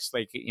starts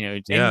like,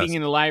 it's ending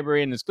in the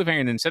library and this cliffhanger,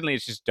 and then suddenly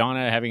it's just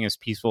Donna having his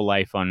peaceful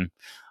life on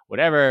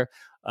whatever.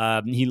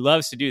 He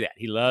loves to do that.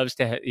 He loves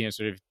to,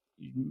 sort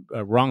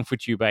of wrong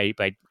foot you by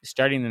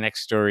starting the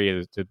next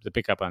story to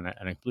pick up on a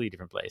completely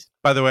different place.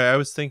 By the way, I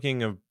was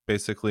thinking of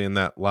basically in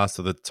that Last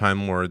of the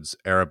Time Lords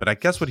era, but I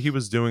guess what he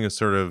was doing is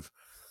sort of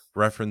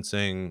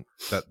referencing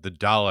that the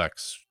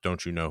Daleks,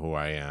 don't you know who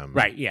I am?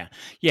 Right, yeah.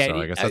 So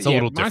I guess that's a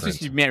little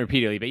different. You've met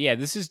repeatedly, but yeah,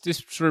 this is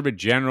just sort of a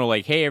general,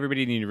 like, hey,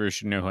 everybody in the universe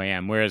should know who I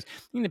am. Whereas I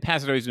think the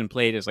past had always been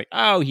played as like,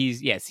 oh, he's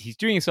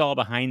doing this all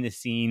behind the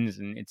scenes,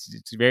 and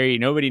it's very,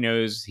 nobody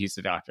knows he's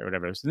the Doctor or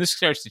whatever. So this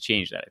starts to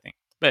change that, I think.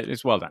 But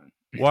it's well done.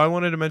 Well, I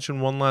wanted to mention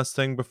one last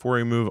thing before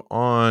we move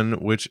on,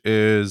 which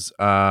is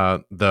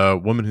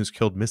the woman who's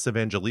killed Miss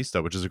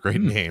Evangelista, which is a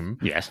great name.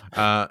 Yes.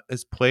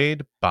 Is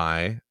played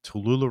by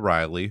Tallulah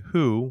Riley,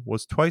 who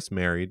was twice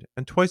married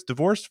and twice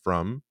divorced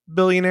from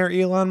billionaire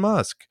Elon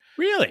Musk.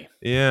 Really?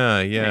 Yeah.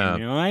 I had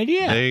no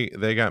idea.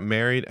 They got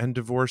married and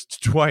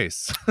divorced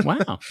twice. Wow.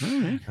 All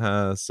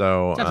right.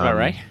 So That's about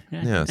right.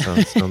 Yeah,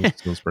 sounds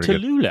pretty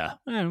good. Tallulah.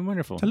 Oh,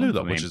 wonderful.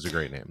 Tallulah, which is a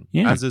great name.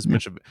 Yeah. As is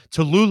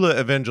Tallulah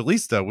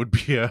Evangelista would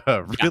be a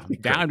really that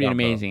would be an combo.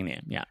 amazing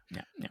name. Yeah.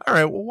 All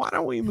right, well, why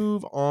don't we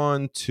move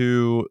on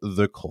to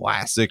the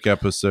classic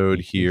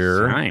episode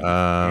here?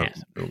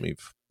 Yes. Let me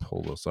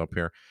pull this up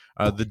here.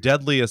 The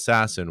Deadly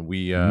Assassin.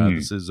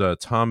 This is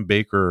Tom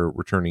Baker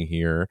returning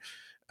here.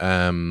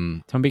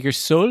 Tom Baker's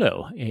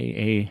solo.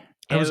 I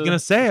was gonna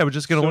say I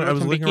was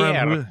looking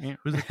around Yeah.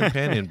 who's the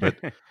companion, but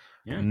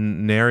Yeah.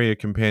 nary a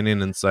companion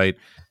in sight.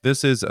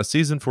 This is a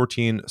season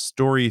 14,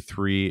 story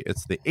 3.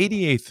 It's the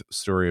 88th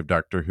story of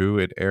Doctor Who.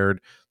 It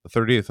aired the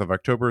 30th of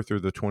October through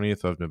the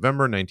 20th of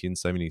November,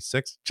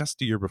 1976,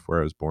 just a year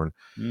before I was born.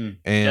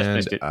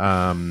 And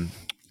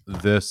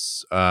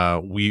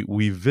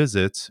we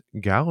visit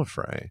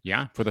Gallifrey.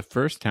 Yeah, for the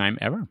first time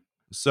ever.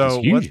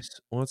 So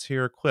let's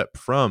hear a clip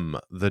from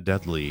The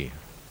Deadly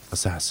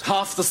Assassin.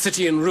 Half the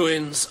city in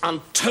ruins,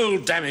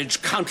 untold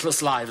damage,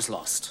 countless lives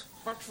lost.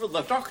 But for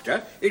the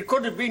Doctor, it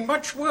could have been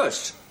much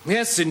worse.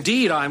 Yes,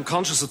 indeed, I am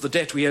conscious of the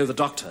debt we owe the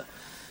Doctor.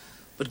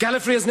 But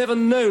Gallifrey has never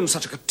known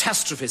such a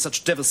catastrophe,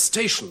 such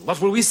devastation.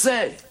 What will we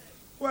say?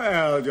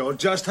 Well, you'll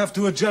just have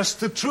to adjust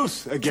the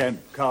truth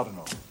again,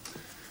 Cardinal.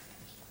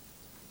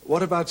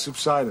 What about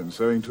subsidence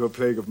owing to a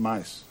plague of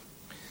mice?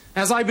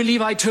 As I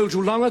believe I told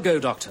you long ago,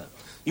 Doctor,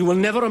 you will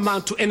never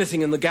amount to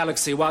anything in the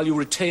galaxy while you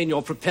retain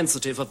your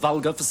propensity for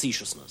vulgar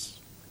facetiousness.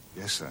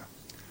 Yes, sir.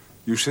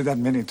 You've said that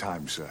many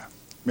times, sir.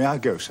 May I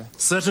go, sir?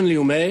 Certainly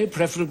you may,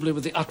 preferably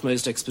with the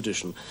utmost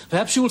expedition.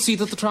 Perhaps you will see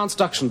that the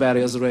transduction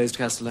barriers are raised,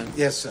 Castellan.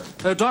 Yes, sir.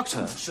 Oh,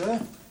 Doctor. Sir?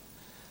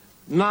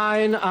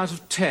 9 out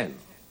of 10.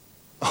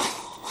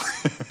 Oh,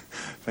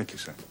 thank you,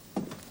 sir.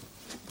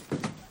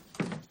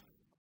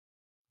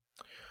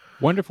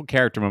 Wonderful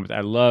character moment.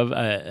 I love.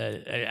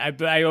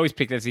 I always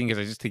pick that scene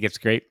because I just think it's a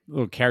great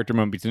little character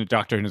moment between the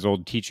Doctor and his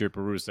old teacher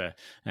Perusa,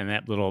 and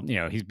that little,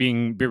 he's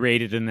being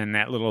berated, and then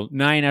that little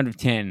 9 out of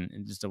 10,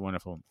 and just a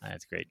wonderful.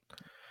 That's great.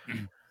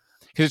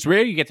 Because it's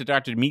rare you get the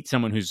Doctor to meet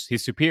someone who's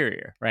his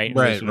superior, right?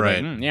 Right.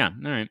 Yeah,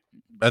 all right.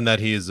 And that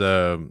he's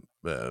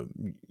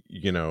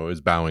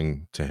is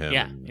bowing to him.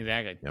 Yeah,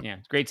 exactly. Yep. Yeah,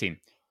 great scene.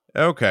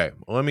 Okay,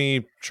 well, let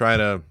me try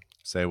to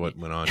say what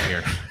went on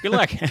here. Good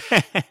luck.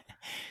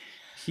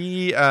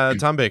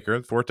 Tom Baker,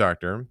 the Fourth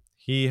Doctor,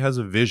 he has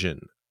a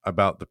vision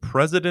about the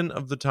president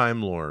of the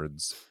Time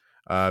Lords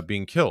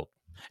being killed.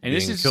 And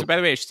this is, by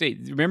the way, I should say,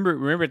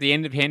 remember at the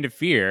end of Hand of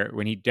Fear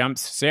when he dumps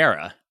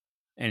Sarah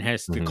and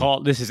has to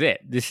call. This is it.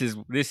 This is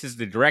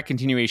the direct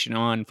continuation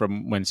on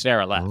from when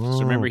Sarah left. So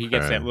remember, he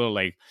gets that little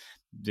the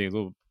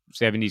little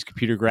 70s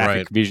computer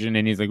graphic vision,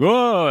 and he's like,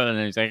 "Whoa!" And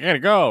then he's like, "I gotta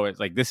go." It's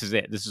like this is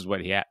it. This is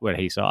what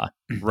he saw.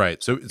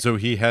 Right. So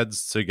he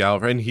heads to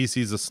Gallifrey, and he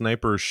sees a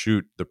sniper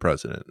shoot the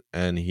president,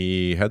 and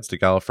he heads to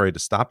Gallifrey to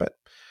stop it.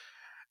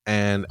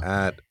 And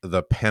at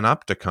the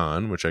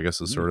Panopticon, which I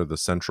guess is sort of the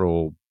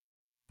central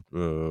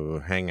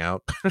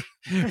hangout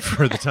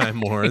for the Time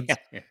Lords,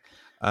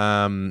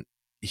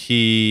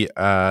 he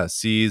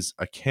sees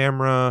a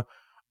camera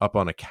up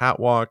on a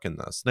catwalk and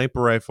the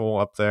sniper rifle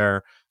up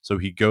there. So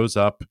he goes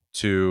up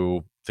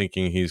to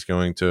thinking he's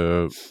going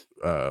to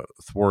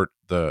thwart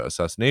the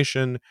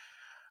assassination.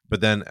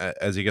 But then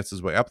as he gets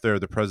his way up there,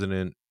 the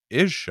president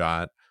is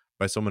shot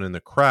by someone in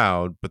the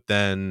crowd. But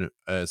then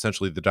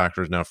essentially the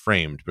Doctor is now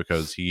framed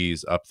because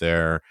he's up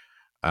there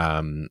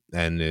and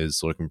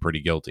is looking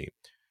pretty guilty.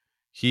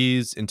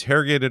 He's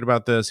interrogated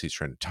about this. He's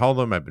trying to tell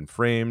them, I've been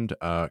framed.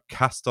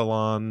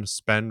 Castellan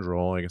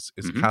Spandrel, I guess.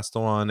 Is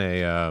Castellan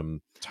a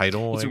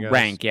title? It's a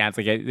rank, yeah. It's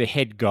like the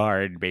head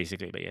guard,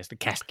 basically. But yes, the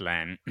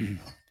Castellan.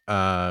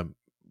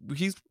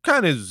 He's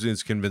kind of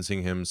is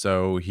convincing him,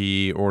 so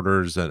he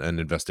orders an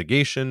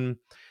investigation.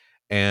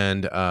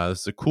 And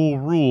this is a cool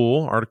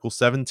rule, Article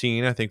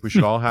 17. I think we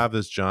should all have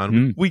this,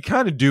 John. We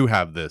kind of do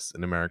have this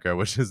in America,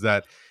 which is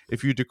that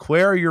if you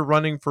declare you're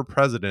running for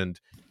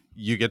president,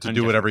 you get to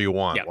do whatever you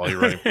want while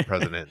you're running for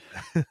president.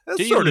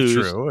 That's sort of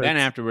true. Then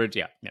afterwards,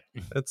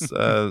 That's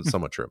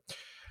somewhat true.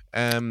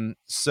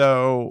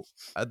 So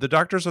the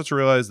Doctor starts to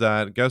realize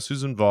that guess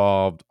who's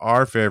involved?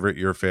 Our favorite,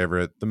 your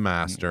favorite, the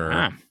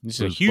Master. This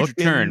is a huge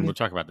turn. We'll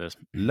talk about this.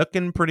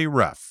 Looking pretty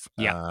rough.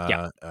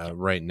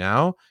 Right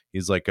now,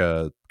 he's like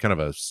a kind of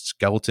a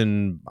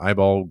skeleton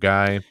eyeball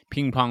guy,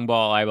 ping pong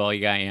ball eyeball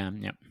guy.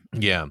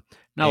 Yeah.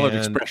 Not a lot of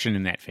expression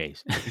in that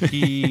face.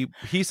 he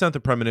sent the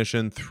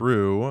premonition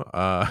through.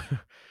 I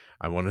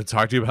want to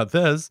talk to you about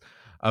this.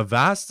 A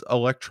vast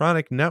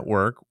electronic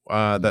network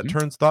that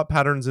turns thought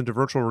patterns into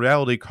virtual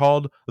reality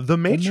called The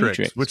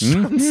Matrix. Which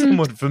sounds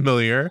somewhat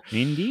familiar.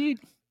 Indeed.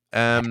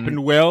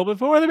 Happened well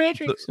before The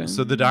Matrix.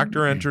 So the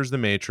Doctor enters The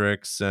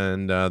Matrix,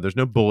 and there's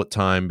no bullet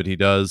time, but he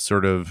does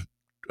sort of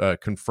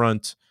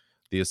confront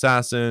the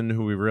assassin,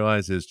 who we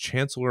realize is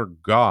Chancellor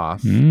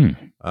Goth,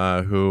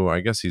 who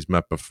I guess he's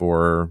met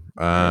before.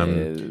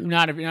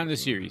 Not in the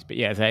series, but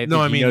yes, I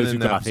mean knows in who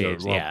the Goth episode.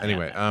 is. Well, Yeah,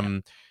 anyway, yeah.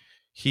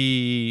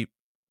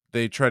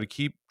 they try to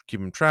keep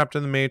him trapped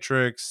in the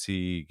Matrix.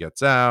 He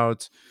gets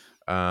out.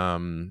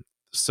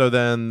 So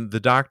then the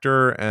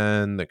Doctor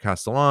and the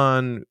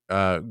Castellan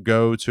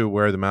go to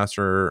where the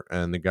Master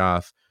and the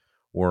Goth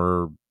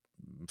were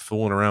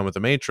fooling around with the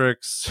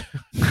Matrix.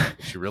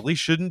 Which you really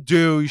shouldn't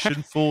do. You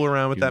shouldn't fool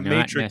around with that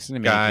Matrix,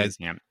 guys.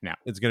 Yeah, no.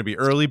 It's going to be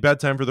early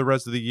bedtime for the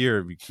rest of the year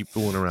if you keep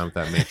fooling around with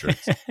that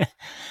Matrix.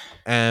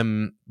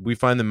 And we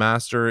find the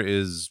Master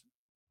is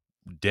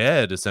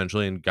dead,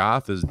 essentially, and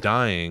Goth is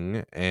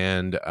dying.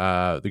 And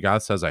the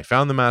Goth says, I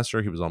found the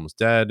Master. He was almost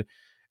dead.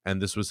 And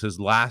this was his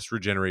last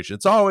regeneration.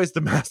 It's always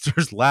the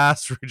Master's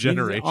last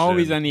regeneration. He's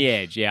always on the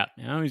edge. Yeah,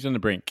 always on the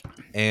brink.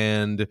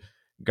 And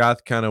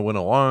Goth kind of went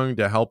along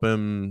to help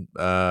him,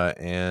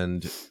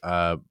 and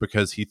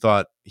because he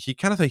thought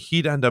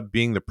he'd end up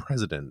being the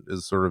president,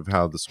 is sort of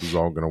how this was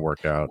all going to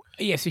work out.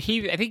 Yeah, so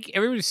I think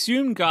everyone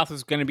assumed Goth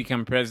was going to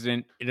become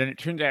president, and then it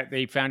turned out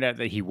they found out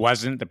that he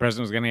wasn't. The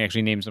president was going to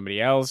actually name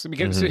somebody else,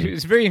 because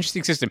it's a very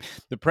interesting system.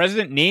 The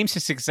president names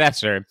his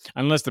successor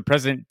unless the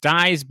president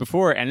dies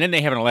before, and then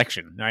they have an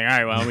election. Like, all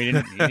right, well, he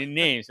didn't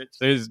name. So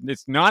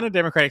it's not a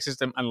democratic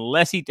system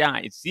unless he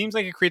dies. It seems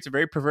like it creates a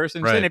very perverse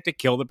incentive to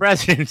kill the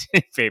president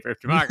in favor of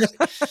democracy.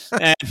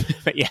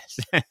 But yes.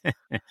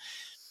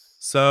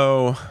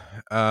 So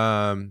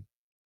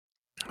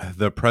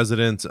the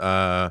president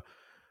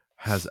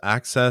has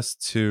access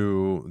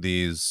to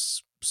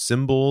these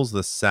symbols,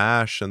 the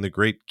sash and the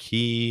great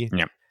key.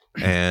 Yep.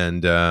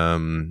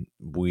 And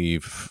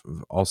we've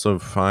also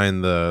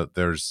find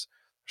there's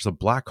a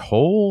black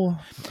hole.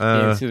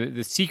 So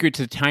the secret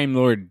to Time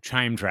Lord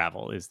time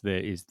travel is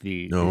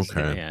the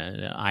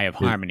Eye of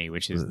Harmony,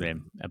 which is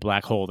a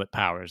black hole that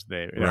powers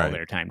all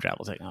their time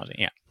travel technology.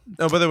 Yeah.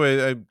 Oh, by the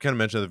way, I kind of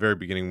mentioned at the very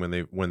beginning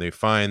when they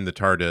find the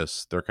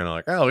TARDIS, they're kind of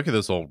like, oh, look at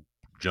this old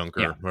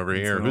junker over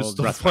here who's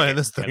still flying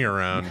this thing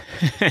around.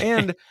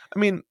 And I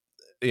mean,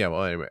 yeah.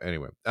 Well,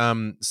 anyway.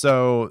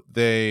 So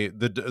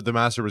the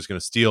Master was going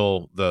to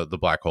steal the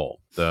black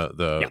hole,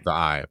 the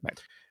eye.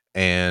 Right.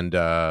 And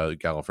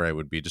Gallifrey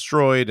would be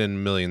destroyed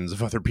and millions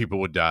of other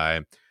people would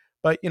die.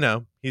 But,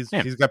 he's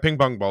got ping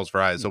pong balls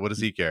for eyes, so what does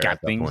he care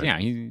at that point? Yeah,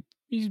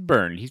 he's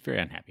burned. He's very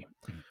unhappy.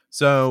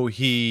 So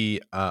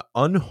he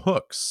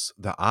unhooks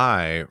the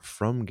eye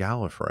from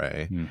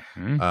Gallifrey,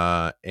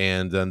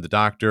 and then the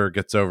Doctor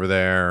gets over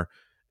there,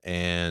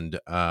 and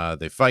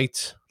they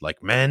fight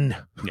like men.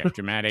 Yeah,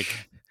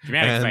 dramatic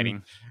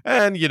fighting.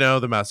 And,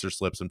 the Master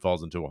slips and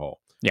falls into a hole.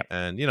 Yeah.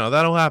 And,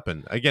 that'll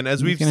happen. Again,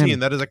 as we've seen,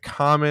 that is a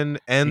common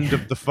end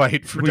of the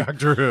fight for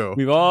Doctor Who.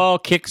 We've all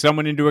kicked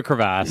someone into a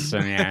crevasse.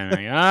 And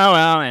oh,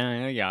 well,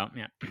 there you go.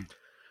 Yeah.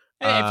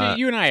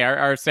 You and I,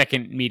 our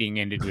second meeting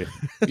ended with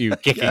you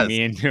kicking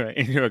me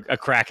into a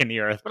crack in the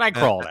earth, but I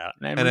crawled out.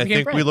 And I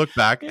think we look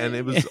back, and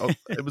it was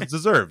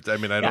deserved. I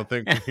mean, I don't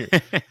think...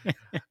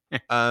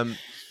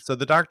 So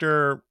the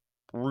Doctor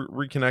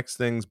reconnects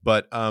things,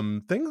 but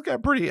things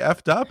got pretty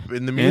effed up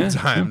in the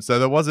meantime. So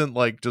that wasn't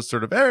like just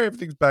sort of, hey,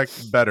 everything's back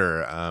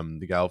better.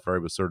 The Gallifrey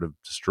was sort of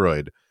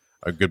destroyed,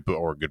 a good bit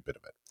of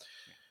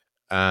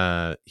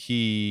it.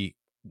 He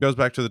goes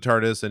back to the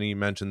TARDIS and he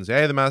mentions,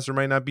 hey, the Master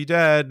might not be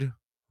dead.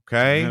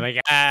 Okay, like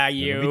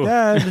you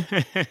dead.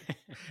 And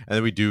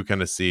then we do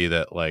kind of see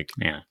that, like,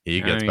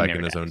 he gets back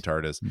in his own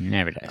TARDIS.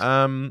 Never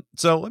does.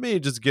 So let me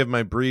just give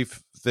my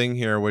brief thing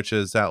here, which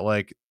is that,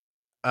 like,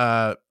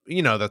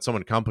 that's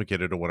somewhat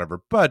complicated or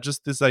whatever, but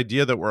just this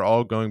idea that we're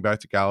all going back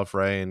to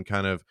Gallifrey and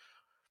kind of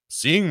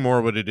seeing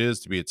more what it is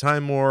to be a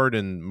Time Lord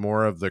and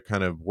more of the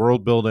kind of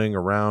world building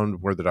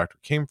around where the Doctor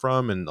came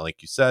from, and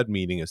like you said,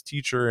 meeting his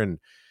teacher and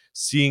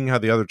seeing how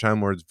the other Time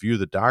Lords view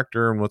the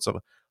Doctor and what's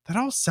up. That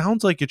all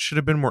sounds like it should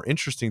have been more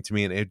interesting to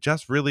me, and it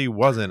just really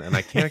wasn't, and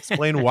I can't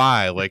explain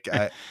why. Like,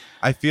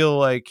 I feel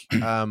like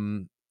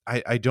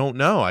I don't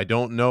know. I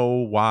don't know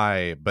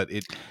why, but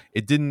it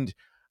didn't.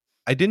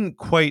 I didn't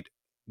quite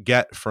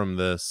get from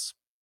this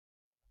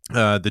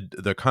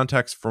the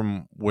context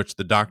from which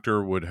the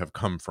Doctor would have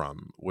come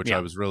from, which I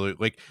was really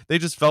like, they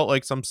just felt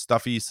like some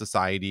stuffy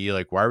society.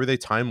 Like, why were they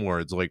Time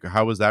Lords? Like,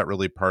 how was that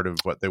really part of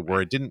what they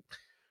were? It didn't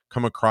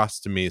come across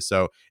to me.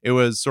 So it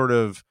was sort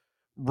of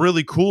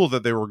really cool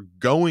that they were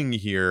going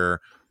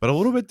here, but a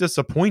little bit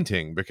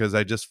disappointing because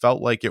I just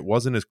felt like it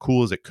wasn't as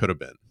cool as it could have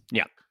been.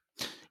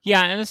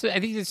 Yeah, and I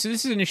think this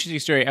is an interesting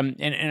story. And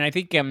I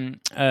think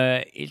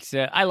it's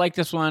I like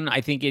this one.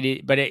 I think it is,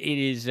 but it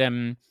is.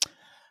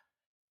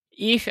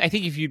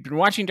 If you've been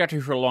watching Doctor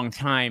Who for a long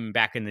time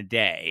back in the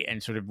day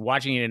and sort of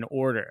watching it in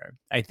order,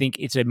 I think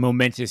it's a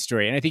momentous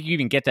story, and I think you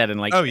even get that in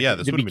like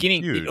the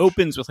beginning. It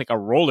opens with like a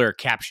roller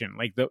caption,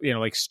 like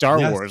like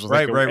Star Wars,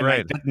 right.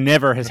 That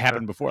never has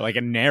happened before, like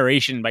a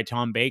narration by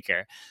Tom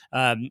Baker.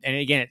 And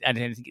again, I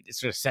think it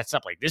sort of sets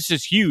up like, this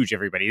is huge,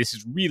 everybody. This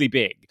is really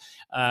big.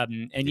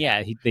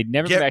 They'd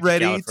never get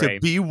ready to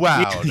be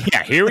wowed.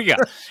 Yeah, here we go.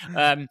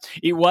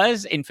 It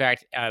was, in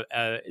fact,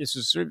 this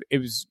was sort of it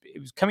was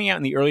coming out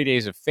in the early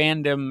days of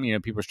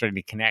fandom. People are starting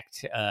to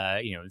connect,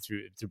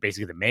 through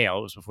basically the mail.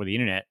 It was before the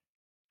internet.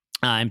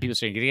 And people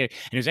started getting it,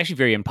 and it was actually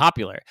very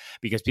unpopular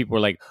because people were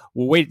like,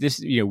 "Well, wait, this,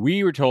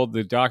 we were told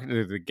the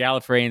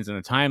Gallifreyans and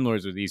the Time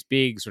Lords are these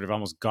big, sort of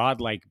almost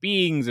godlike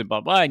beings, and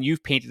blah blah, and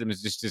you've painted them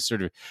as just this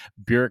sort of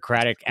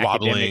bureaucratic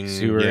academics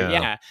who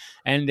are,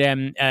 And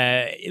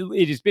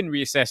it has been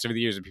reassessed over the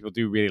years, and people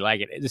do really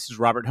like it. This is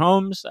Robert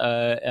Holmes,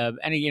 and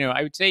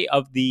I would say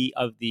of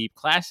the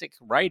classic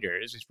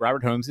writers,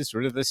 Robert Holmes is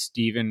sort of the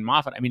Stephen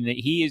Moffat. I mean,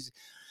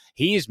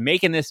 he is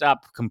making this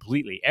up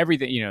completely.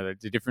 Everything,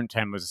 the different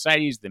time of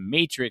societies, the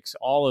Matrix,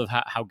 all of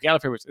how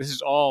Gallifrey was. This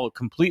is all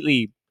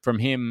completely from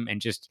him,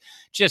 and just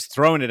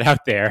throwing it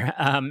out there.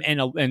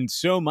 And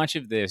so much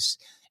of this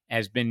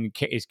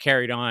is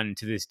carried on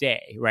to this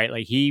day, right?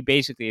 Like he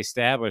basically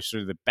established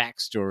sort of the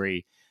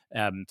backstory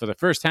for the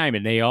first time,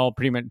 and they all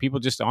pretty much, people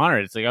just honor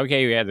it. It's like,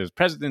 okay, we have those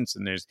presidents,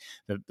 and there's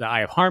the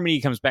Eye of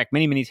Harmony comes back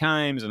many, many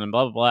times, and then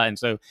blah blah blah. And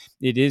so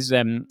it is,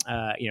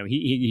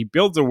 he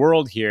builds a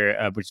world here,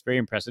 which is very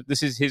impressive.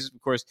 This is his, of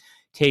course,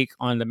 take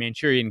on the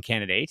Manchurian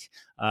Candidate.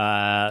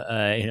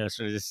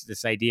 Sort of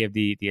this idea of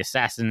the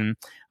assassin.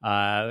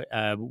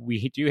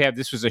 We do have,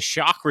 this was a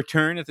shock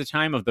return at the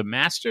time of the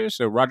Master,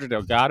 so Roger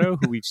Delgado,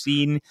 who we've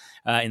seen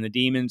in the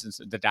Demons and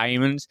the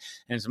Diamonds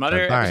and some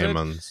other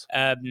Diamonds.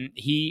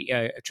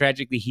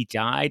 Tragically, he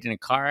died in a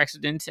car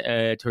accident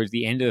towards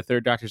the end of the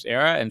Third Doctor's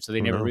era, and so they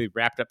never really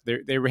wrapped up.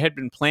 There had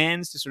been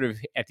plans to sort of,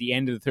 at the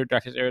end of the Third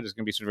Doctor's era, there's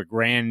going to be sort of a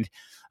grand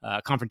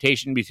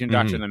confrontation between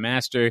Doctor and the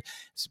Master.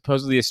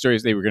 Supposedly, the story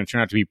is they were going to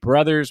turn out to be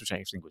brothers, which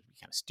I think would be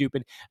kind of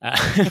stupid.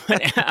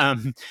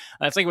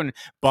 It's like when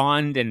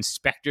Bond and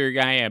Spectre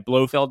guy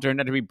Blofeld turned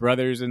out to be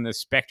brothers in the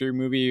Spectre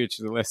movie, which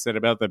the less said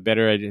about, the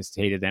better. I just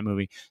hated that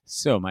movie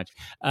so much.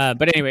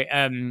 But anyway,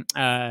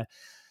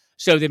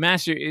 so the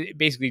Master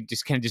basically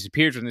just kind of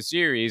disappeared from the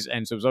series,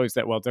 and so it was always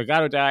that, well,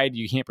 Delgado died,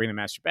 you can't bring the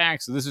Master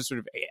back. So this is sort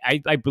of,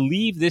 I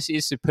believe this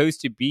is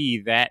supposed to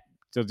be that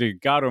the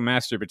Delgado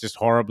Master, but just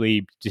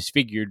horribly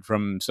disfigured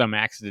from some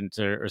accident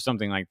or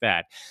something like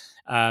that.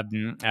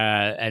 And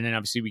then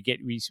obviously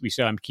we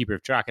saw him Keeper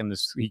of Traken, and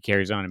this, he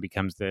carries on and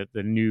becomes the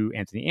new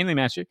Anthony Ainley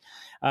Master.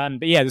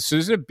 But yeah, this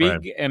is a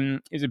big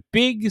is a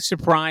big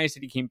surprise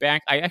that he came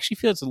back. I actually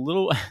feel it's a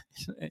little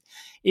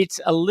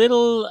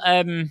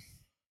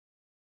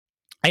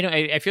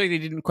I feel like they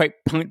didn't quite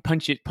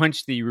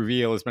punch the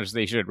reveal as much as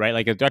they should, right?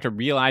 Like, a Doctor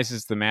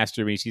realizes the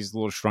Master when he sees a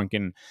little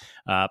shrunken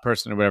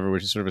person or whatever,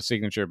 which is sort of a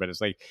signature, but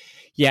it's like,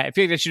 yeah, I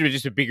feel like that should have been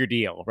just a bigger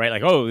deal, right?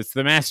 Like, oh, it's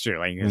the Master,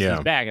 like, he's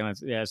back, and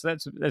so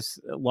that's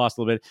lost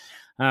a little bit.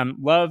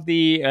 Love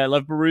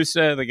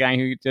Barusa, the guy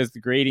who does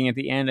the grading at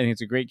the end. I think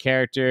it's a great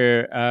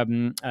character.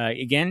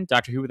 Again,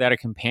 Doctor Who without a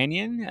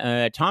companion.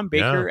 Tom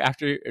Baker,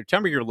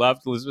 Tom Baker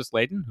loved Elizabeth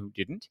Sladen, who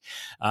didn't.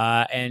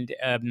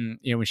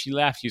 When she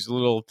left, he was a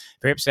little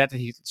very upset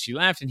that she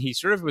left, and he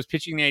sort of was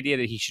pitching the idea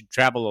that he should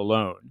travel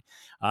alone.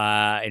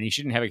 And he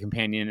shouldn't have a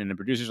companion. And the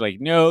producer's like,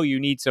 no, you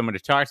need someone to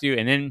talk to.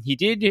 And then he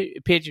did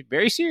pitch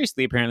very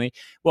seriously, apparently,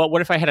 well,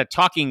 what if I had a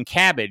talking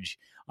cabbage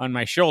on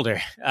my shoulder?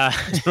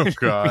 Oh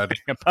God,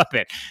 a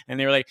puppet. And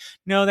they were like,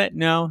 that's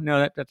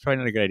probably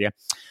not a good idea.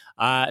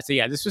 So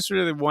yeah, this was sort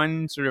of the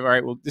one sort of, all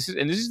right, well, this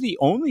is the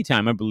only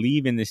time I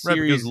believe in this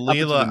series. Because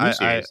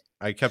Leela,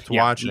 I kept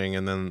watching,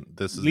 and then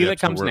this is Leela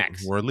comes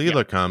next, where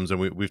Leela comes, and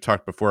we've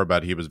talked before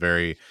about he was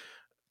very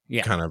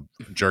kind of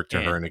jerk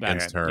to her and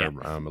against her.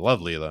 I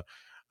love Leela.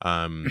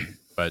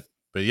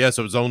 But yeah,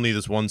 so it was only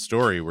this one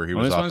story where he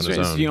was off on his own.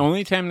 It's the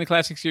only time in the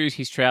classic series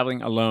he's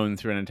traveling alone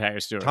through an entire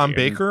story. Tom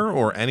Baker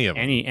or any of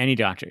them? Any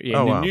Doctor.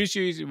 Yeah, in the new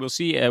series, we'll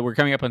see. We're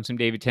coming up on some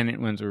David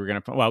Tennant ones where we're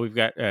going to. Well, we've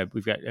got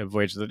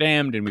Voyage of the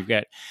Damned, and we've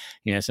got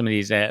some of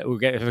these. We've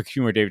got a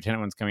few more David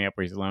Tennant ones coming up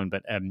where he's alone.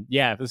 But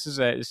this is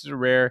a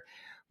rare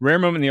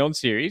moment in the old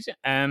series.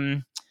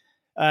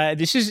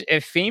 This is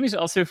famous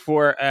also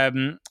for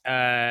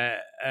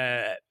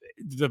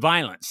the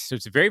violence. So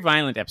it's a very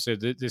violent episode.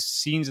 The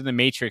scenes in the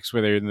Matrix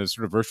where they're in the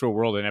sort of virtual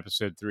world in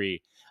episode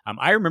 3.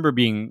 I remember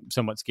being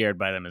somewhat scared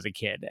by them as a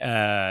kid.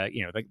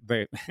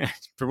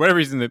 For whatever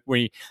reason,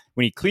 when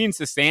he cleans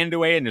the sand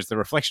away and there's the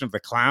reflection of the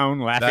clown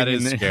laughing. That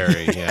is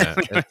scary. Yeah,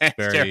 it's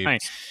very terrifying.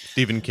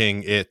 Stephen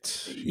King. So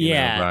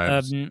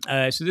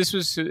this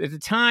was at the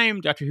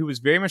time, Doctor Who was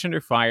very much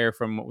under fire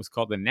from what was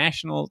called the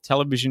National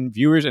Television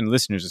Viewers and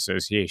Listeners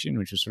Association,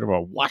 which was sort of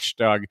a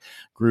watchdog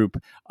group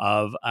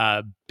of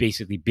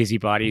basically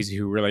busybodies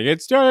who were like,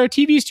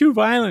 TV's too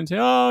violent.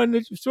 Oh,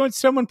 and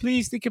someone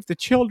please think of the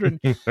children.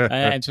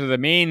 And so the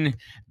main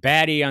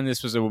baddie on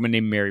this was a woman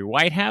named Mary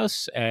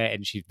Whitehouse,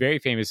 and she's very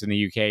famous in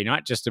the UK,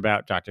 not just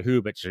about Doctor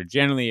Who, but sort of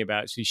generally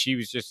about.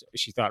 She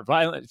thought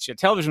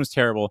television was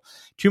terrible,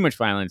 too much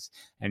violence,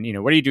 and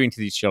what are you doing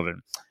to these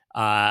children?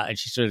 And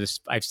she's sort of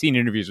this. I've seen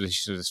interviews with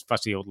she's sort of this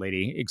fussy old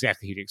lady,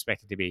 exactly who you'd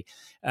expect it to be.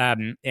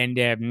 They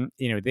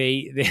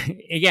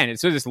again,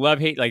 it's sort of this love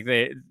hate. Like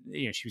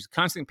she was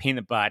constantly pain in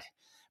the butt.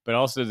 but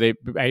also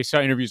I saw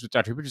interviews with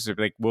Dr. Bridges.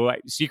 Like, well,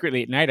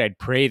 secretly at night, I'd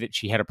pray that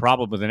she had a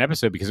problem with an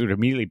episode because it would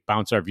immediately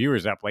bounce our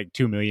viewers up like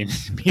 2 million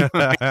people.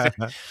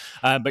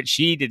 But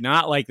she did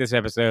not like this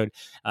episode.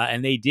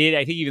 And they did.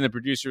 I think even the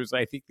producer was,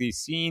 I think the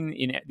scene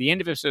in at the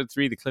end of episode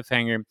 3, the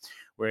cliffhanger,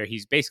 where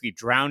he's basically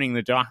drowning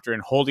the doctor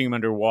and holding him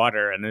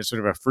underwater, and there's sort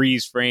of a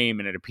freeze frame,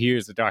 and it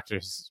appears the doctor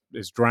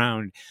is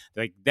drowned.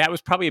 Like, that was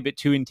probably a bit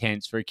too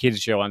intense for a kids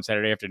show on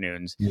Saturday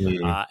afternoons,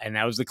 and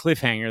that was the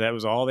cliffhanger. That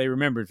was all they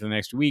remembered for the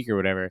next week or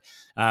whatever.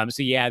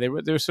 So yeah, there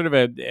was sort of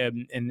a,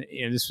 and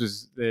this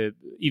was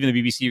even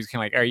the BBC was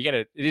kind of like, all right,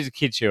 it is a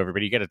kids show,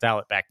 everybody, you got to dial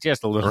it back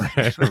just a little,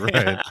 right?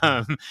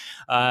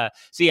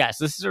 So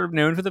this is sort of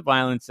known for the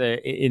violence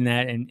in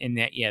that, and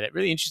that, that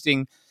really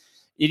interesting.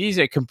 It is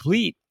a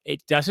complete.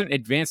 It doesn't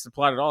advance the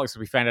plot at all, except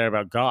we find out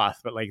about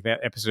Goth, but like that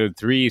episode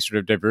 3 sort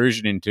of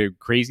diversion into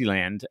crazy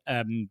land.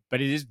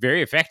 But it is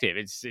very effective.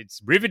 It's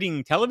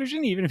riveting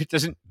television, even if it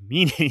doesn't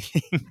mean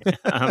anything.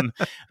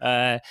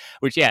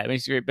 Which it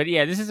makes it great. But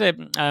this is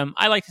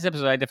I like this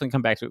episode. I definitely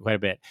come back to it quite a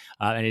bit.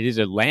 And it is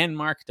a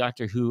landmark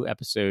Doctor Who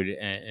episode,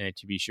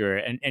 to be sure.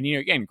 And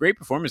again, great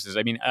performances.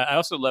 I mean, I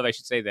also love, I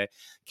should say, that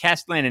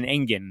Castellan and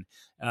Engen,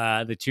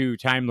 the two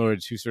Time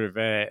Lords who sort of,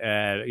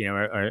 are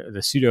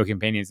the pseudo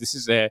companions. This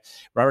is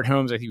Robert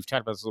Holmes. I think we've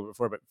talked about this a little bit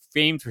before, but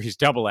famed for his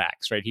double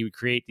acts, right? He would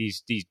create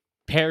these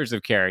pairs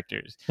of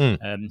characters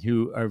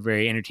who are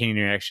very entertaining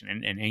in their action,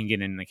 and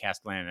Engen and the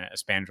Castellan,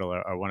 Spandrel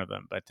are one of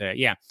them. But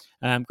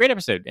great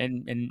episode,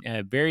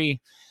 and very,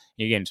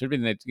 again, sort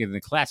of in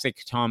the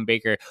classic Tom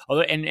Baker,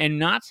 although and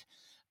not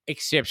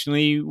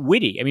exceptionally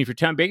witty. I mean, for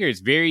Tom Baker,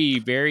 it's very,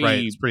 very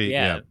right. It's pretty,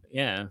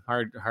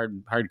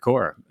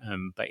 hardcore.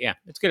 But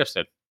it's a good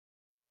episode,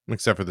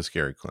 except for the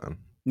scary clown.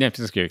 Yeah, for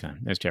the scary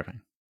clown. That's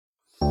terrifying.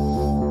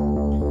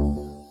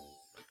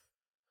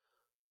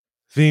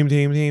 Theme.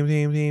 That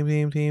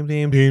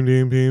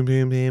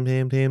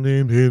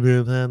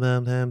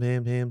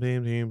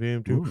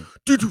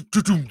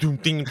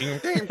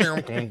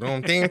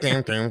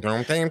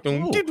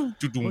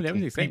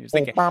was exciting. It's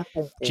like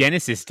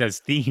Genesis does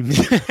themes.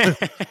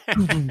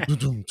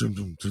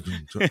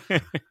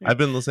 I've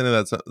been listening to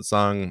that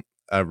song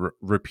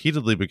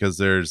repeatedly because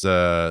there's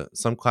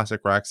some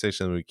classic rock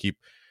station that we keep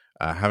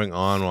having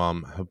on while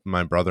I'm helping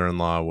my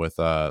brother-in-law with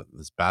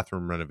this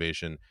bathroom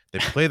renovation. They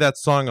play that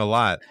song a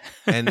lot,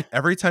 and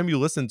every time you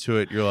listen to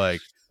it, you're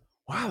like,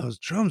 wow, those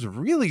drums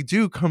really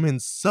do come in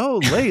so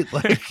late.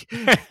 Like,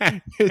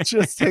 it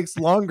just takes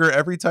longer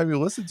every time you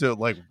listen to it.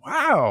 Like,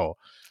 wow.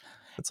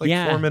 It's like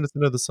 4 minutes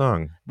into the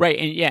song. Right.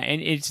 And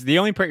it's the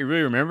only part you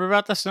really remember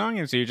about the song.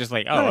 And so you're just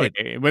like, oh, right.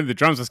 Okay. When the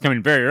drums was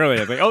coming very early,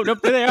 I was like, oh, nope,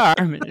 there they are.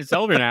 It's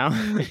over now.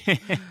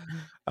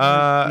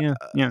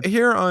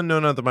 Here on No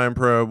Not the Mind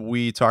Probe,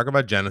 we talk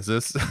about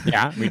Genesis.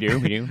 Yeah, we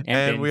do.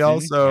 And we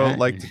also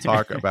like to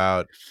talk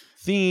about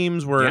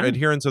themes. We're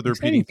adherents of the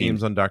repeating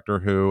themes on Doctor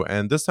Who.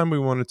 And this time we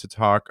wanted to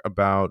talk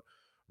about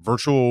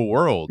virtual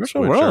worlds.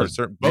 Both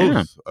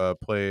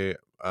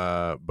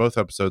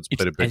episodes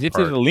played a big part. As if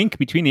there's a link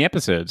between the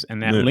episodes,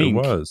 and that link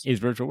is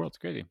virtual worlds.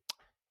 Crazy.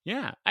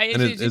 Yeah.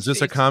 Is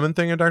this a common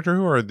thing in Doctor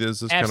Who, or is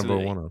this absolutely kind of a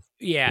one-off?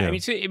 Yeah.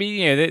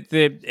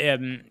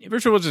 The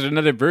virtual worlds is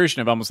another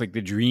version of almost like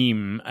the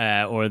dream,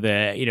 or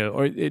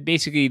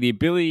basically the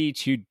ability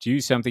to do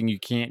something you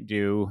can't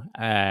do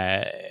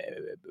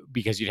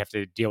because you'd have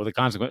to deal with the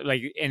consequence,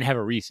 and have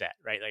a reset,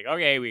 right? Like,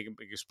 okay, we can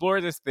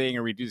explore this thing,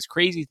 or we do this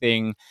crazy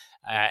thing,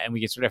 and we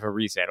can sort of have a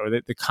reset, or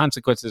the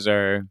consequences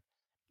are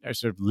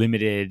sort of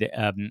limited,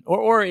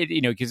 or it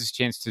gives us a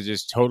chance to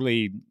just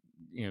totally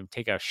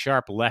take a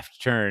sharp left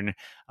turn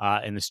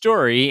in the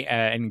story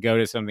and go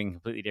to something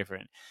completely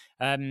different.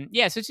 So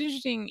it's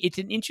interesting. It's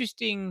an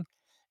interesting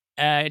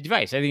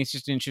device. I think it's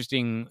just an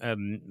interesting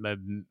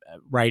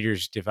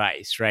writer's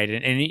device, right?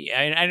 And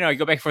I don't know. I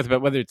go back and forth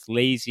about whether it's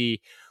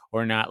lazy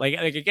or not.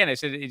 Like again, I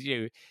said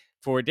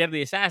for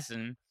Deadly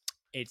Assassin,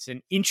 it's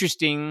an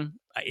interesting.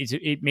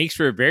 It makes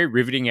for a very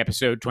riveting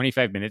episode.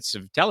 25 minutes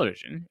of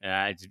television.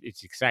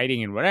 It's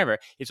exciting and whatever.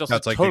 It's also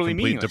that's like totally a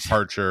complete meaningless.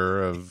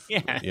 Departure of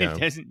It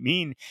doesn't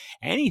mean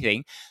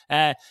anything.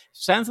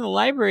 Silence in the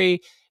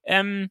Library,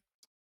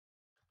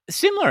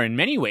 similar in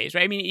many ways,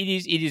 right? I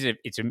mean,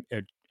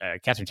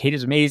 Catherine Tate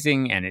is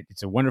amazing, and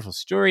it's a wonderful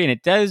story, and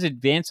it does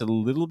advance a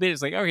little bit.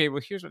 It's like, okay,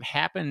 well, here's what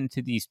happened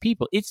to these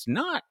people. It's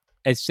not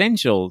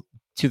essential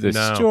to the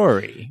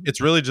story. It's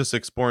really just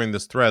exploring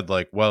this thread,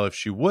 like, well, if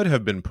she would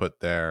have been put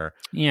there,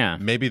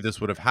 maybe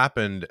this would have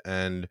happened,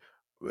 and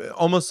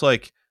almost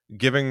like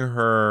giving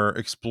her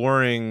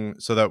exploring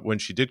so that when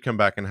she did come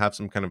back and have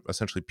some kind of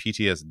essentially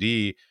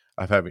PTSD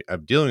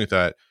of dealing with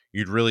that,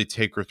 you'd really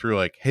take her through,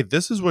 like, hey,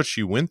 this is what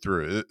she went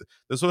through.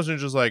 This wasn't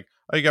just like,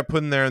 oh, you got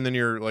put in there and then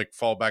you're like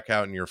fall back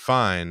out and you're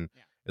fine.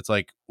 It's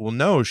like, well,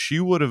 no, she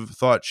would have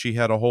thought she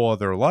had a whole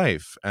other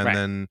life, and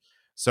then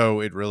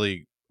so it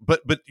really.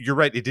 But you're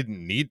right. It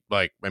didn't need,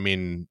 like, I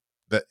mean,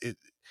 that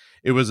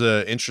it was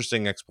a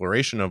interesting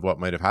exploration of what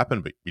might have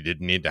happened, but you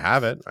didn't need to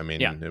have it. I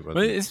mean, it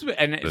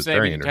was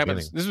very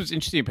entertaining. This was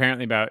interesting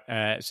apparently about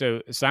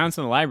so Silence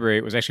in the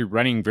Library was actually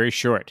running very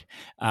short,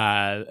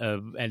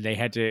 and they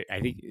had to, I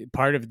think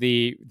part of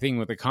the thing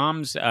with the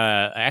comms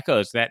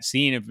echoes, that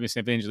scene of Miss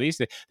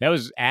Evangelista, that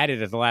was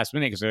added at the last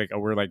minute because they're like, oh,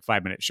 we're like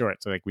 5 minutes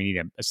short, so like we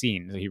need a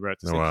scene. So he wrote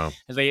this. Oh, wow.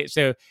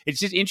 So it's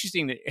just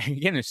interesting that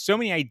again, there's so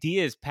many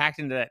ideas packed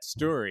into that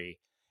story.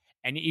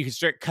 And you can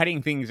start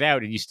cutting things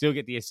out, and you still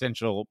get the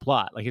essential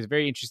plot. Like, it's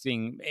very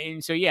interesting.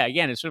 And so, yeah,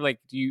 again, it's sort of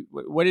like,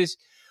 what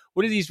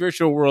do these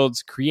virtual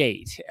worlds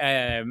create?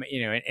 And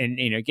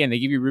again, they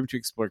give you room to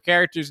explore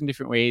characters in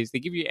different ways. They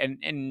give you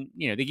and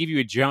they give you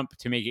a jump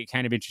to make it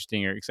kind of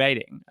interesting or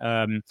exciting.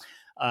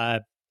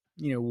 Why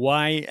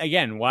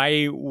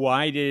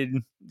did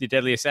the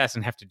Deadly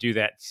Assassin have to do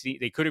that? See,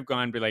 they could have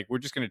gone, be like, we're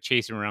just going to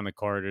chase him around the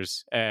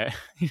corridors.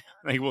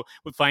 Like we'll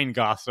find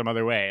Goth some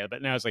other way.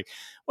 But now it's like,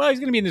 well, he's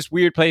going to be in this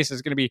weird place.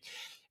 There's going to be,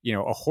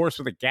 a horse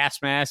with a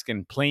gas mask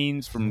and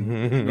planes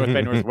from North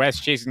by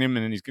Northwest chasing him,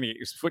 and then he's going to get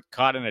his foot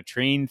caught in a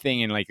train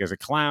thing, and like there's a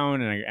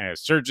clown and a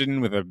surgeon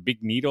with a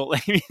big needle.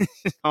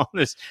 All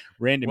this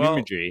random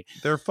imagery.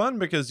 They're fun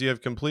because you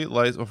have complete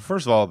lights. Well,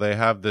 first of all, they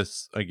have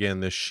this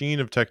sheen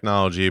of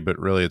technology, but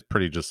really it's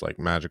pretty just like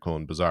magical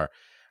and bizarre.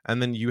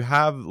 And then you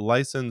have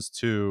license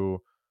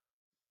to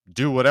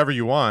do whatever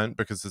you want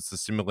because it's a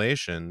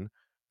simulation.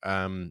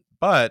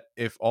 But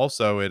if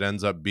also it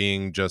ends up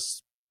being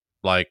just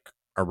like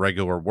a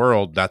regular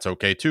world, that's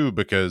okay too,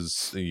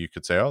 because you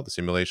could say, oh, the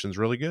simulation's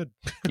really good.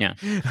 Yeah.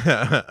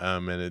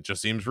 And it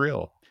just seems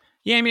real.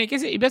 Yeah, I mean, I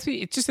guess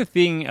it's just a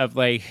thing of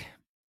like,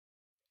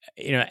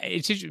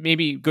 it's just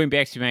maybe going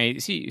back to my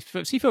see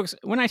folks,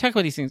 when I talk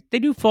about these things, they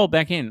do fall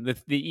back in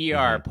the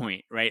ER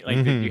point, right?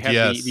 Like you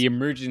have the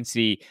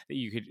emergency that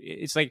you could.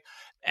 It's like,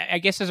 I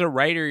guess as a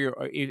writer,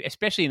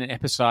 especially in an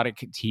episodic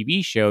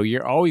TV show,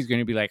 you're always going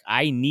to be like,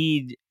 I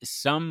need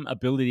some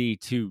ability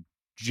to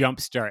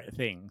jumpstart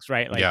things,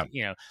 right? Like,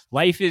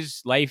 life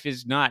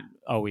is not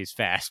always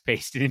fast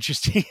paced and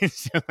interesting.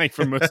 So like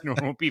for most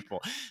normal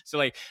people. So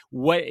like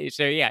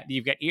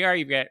you've got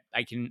ER,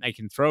 I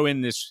can throw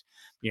in this,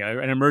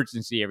 an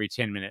emergency every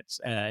 10 minutes,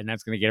 and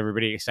that's going to get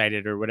everybody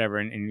excited or whatever,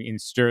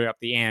 and stir up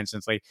the ants. And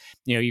it's like,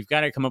 you've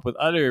got to come up with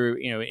other,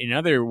 in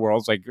other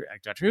worlds like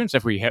Doctor Who and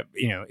stuff where you have,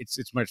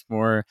 it's much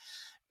more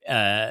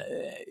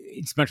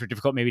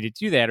difficult maybe to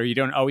do that, or you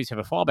don't always have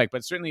a fallback.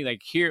 But certainly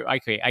like here,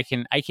 okay, I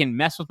can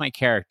mess with my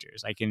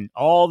characters. I can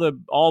all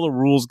the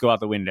rules go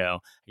out the window.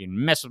 I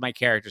can mess with my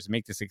characters and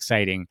make this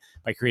exciting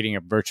by creating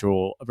a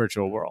virtual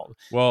world.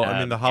 Well, I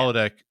mean, the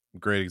holodeck,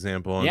 great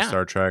example on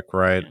Star Trek,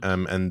 right?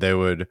 And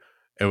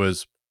it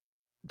was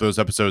those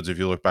episodes, if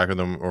you look back at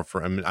them, or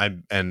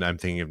I'm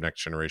thinking of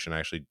Next Generation.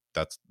 Actually,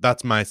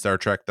 that's my Star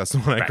Trek. That's the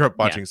one I grew up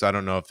watching. So I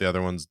don't know if the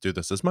other ones do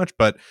this as much,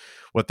 but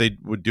what they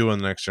would do on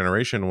the Next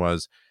Generation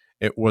was,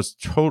 it was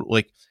totally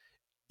like,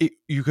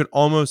 you could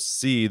almost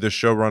see the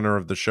showrunner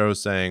of the show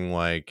saying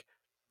like,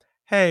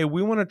 hey,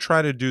 we want to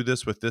try to do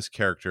this with this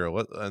character,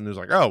 and there's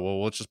like, oh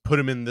well, let's just put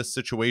him in this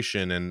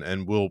situation,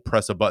 and we'll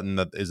press a button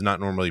that is not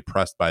normally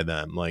pressed by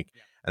them, and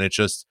it's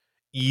just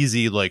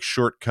easy like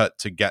shortcut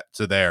to get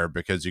to there,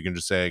 because you can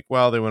just say,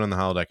 well, they went on the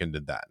holodeck and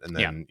did that, and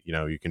then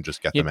you can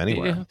just get them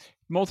anywhere.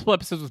 Multiple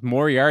episodes with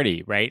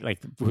Moriarty, right? Like,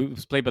 who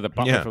was played by the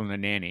butler from The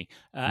Nanny,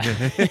 and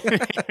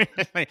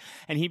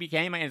he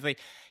became. And it's like,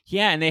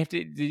 and they have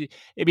to.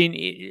 I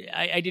mean,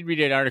 I did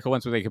read an article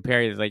once where they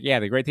compare it. It's like,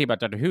 the great thing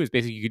about Doctor Who is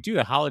basically you could do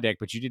the holodeck,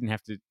 but you didn't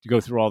have to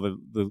go through all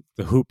the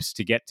hoops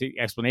to get to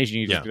explanation.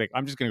 You just be like,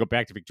 I'm just going to go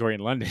back to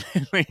Victorian London.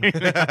 Right.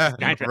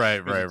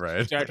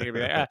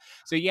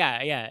 So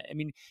I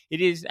mean, it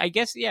is. I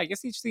guess the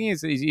interesting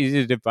thing is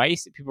a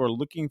device that people are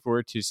looking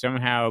for to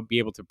somehow be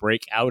able to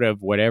break out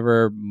of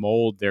whatever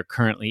mold they're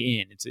currently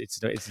in.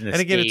 It's an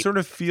and again, it sort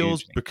of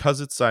feels,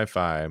 because it's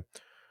sci-fi,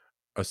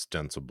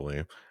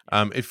 ostensibly,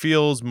 it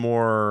feels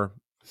more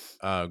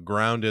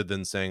grounded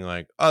than saying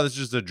like, oh, this is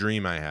just a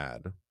dream I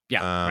had.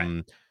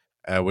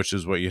 Which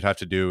is what you'd have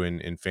to do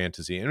in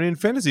fantasy. I mean,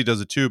 fantasy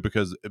does it too,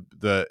 because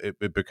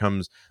it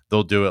becomes,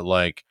 they'll do it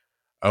like,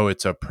 oh,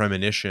 it's a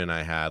premonition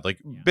I had. Like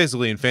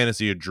basically in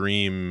fantasy, a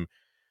dream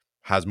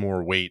has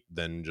more weight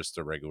than just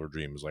a regular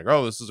dream. It's like,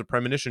 oh, this is a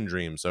premonition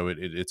dream, so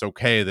it's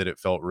okay that it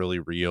felt really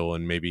real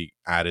and maybe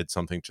added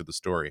something to the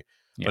story.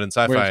 But in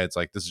sci-fi, it's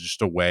like, this is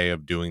just a way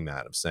of doing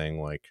that, of saying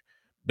like,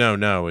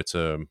 no, it's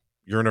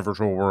you're in a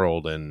virtual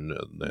world, and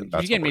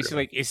that's again makes it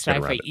like, is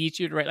sci-fi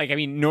easier to write? Like, I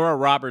mean, Nora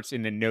Roberts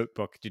in The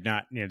Notebook did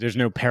not, there's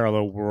no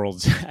parallel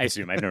worlds. I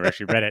assume, I've never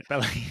actually read it,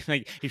 but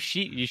like if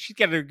she's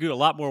got to do a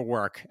lot more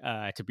work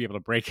to be able to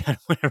break out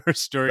whatever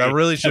story. That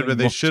really should have.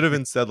 They should have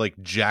instead like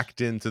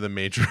jacked into the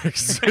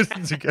Matrix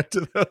to get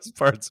to those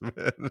parts of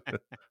it.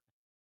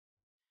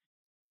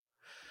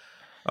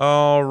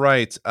 All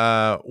right,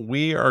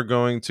 we are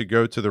going to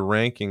go to the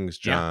rankings,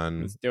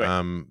 John. Let's do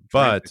it.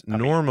 But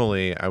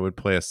normally I would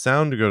play a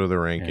sound to go to the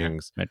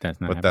rankings,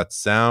 but that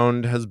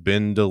sound has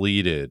been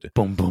deleted.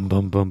 Boom, boom,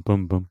 boom, boom,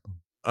 boom, boom.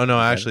 Oh no,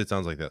 actually, it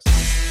sounds like this.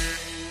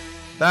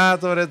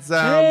 That's what it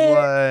sounds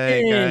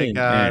like. I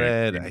got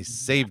Hey. it. I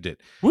saved it.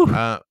 Woo.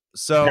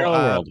 So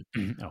Parallel world.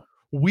 Oh.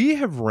 we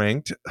have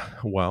ranked,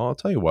 well, I'll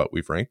tell you what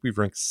we've ranked. We've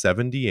ranked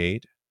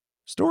 78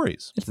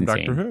 stories That's from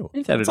insane. Doctor Who.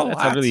 That's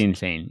utterly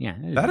insane. Yeah.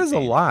 That is a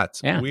insane.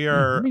 lot. Yeah. We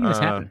are Making this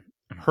happen.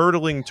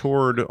 hurtling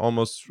toward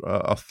almost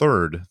a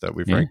third that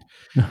we've ranked.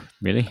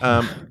 Really?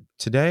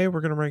 Today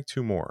we're going to rank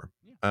 2 more.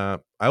 I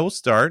will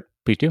start.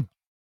 Please do.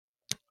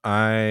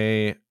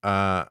 I'm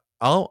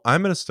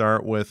going to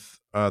start with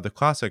the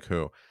classic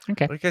Who.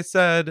 Okay. Like I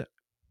said,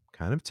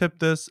 kind of tipped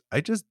this.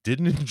 I just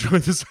didn't enjoy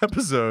this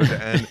episode,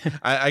 and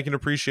I can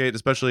appreciate,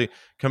 especially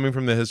coming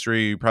from the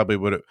history, you probably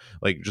would have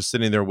like just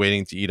sitting there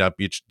waiting to eat up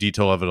each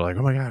detail of it, like,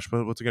 oh my gosh,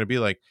 what's it going to be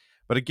like?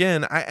 But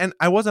again,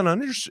 I wasn't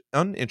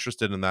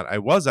uninterested in that. I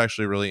was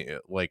actually really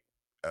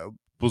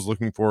was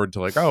looking forward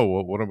to like, oh,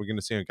 well, what are we going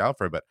to see on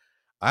Gallifrey? But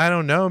I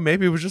don't know.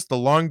 Maybe it was just the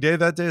long day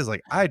that day. Is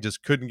like I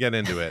just couldn't get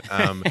into it.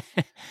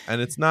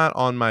 And it's not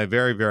on my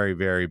very, very,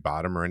 very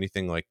bottom or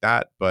anything like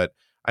that. But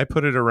I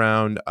put it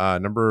around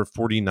number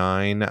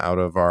 49 out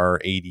of our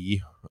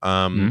 80.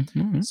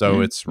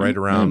 So it's right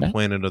around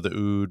Planet of the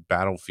Ood,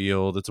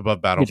 Battlefield. It's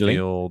above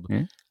Battlefield.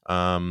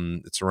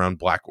 It's around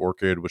Black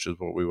Orchid, which is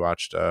what we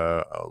watched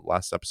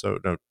last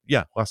episode.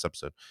 Last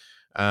episode.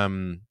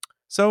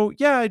 So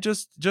yeah, I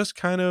just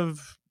kind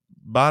of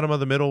bottom of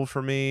the middle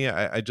for me.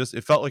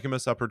 It felt like a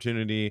missed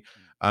opportunity.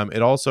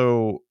 It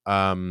also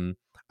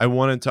I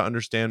wanted to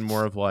understand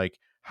more of like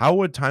how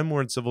would Time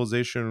Lord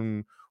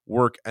civilization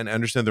work, and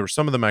understand there were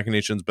some of the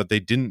machinations, but they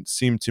didn't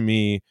seem to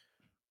me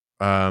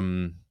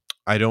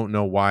I don't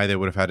know why they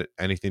would have had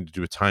anything to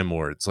do with Time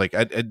Lords. Like,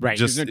 right?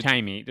 Just, there's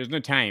no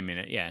time in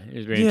it. Yeah,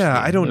 it's very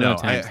I don't know.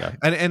 I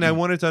I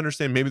wanted to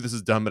understand. Maybe this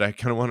is dumb, but I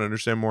kind of want to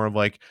understand more of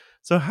like,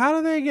 so how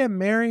do they get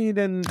married,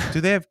 and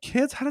do they have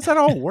kids? How does that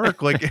all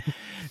work? Like,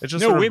 it's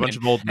just sort of a bunch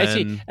of old men.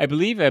 Actually, I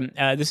believe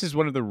this is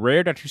one of the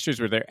rare Doctor Who stories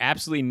where there are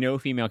absolutely no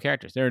female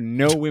characters. There are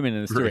no women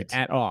in the story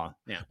at all.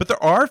 Yeah, but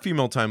there are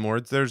female Time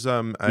Lords. There's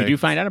we do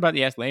find out about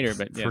the S later,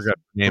 but yes. Forgot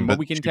the name, from what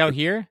we can tell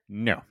here,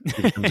 no,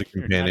 she becomes a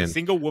companion. Not a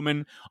single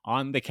woman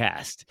on the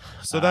cast.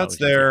 So that's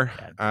there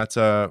at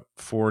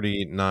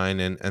 49,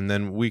 and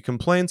then we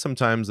complain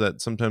sometimes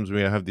that sometimes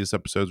we have these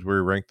episodes where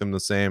we rank them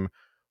the same.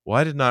 Well,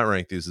 I did not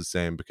rank these the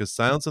same because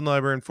Silence in the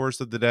Library and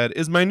Forest of the Dead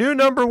is my new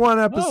number 1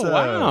 episode. Oh,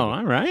 wow.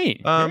 All right.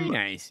 Very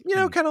nice. You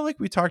know, kind of like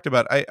we talked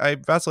about, I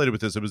vacillated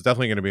with this. It was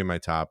definitely going to be in my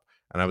top,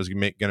 and I was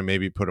going to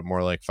maybe put it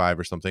more like 5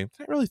 or something.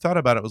 I really thought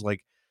about it. It was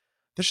like,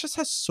 this just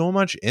has so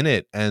much in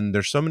it, and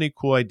there's so many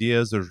cool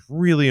ideas. There's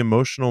really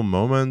emotional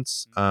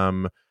moments.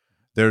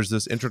 There's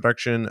this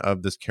introduction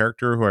of this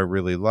character who I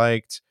really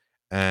liked.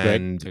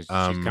 And she's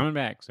coming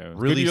back, so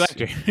really, good you liked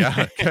her.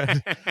 Yeah,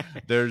 good.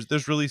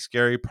 There's really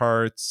scary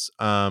parts,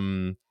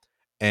 and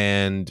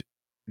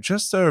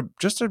just a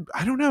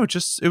I don't know, it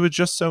was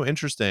just so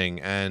interesting.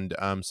 And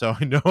so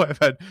I know I've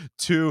had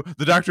 2.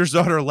 The Doctor's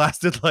Daughter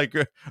lasted like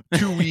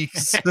 2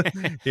 weeks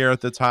here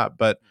at the top,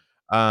 but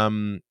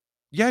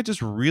yeah, I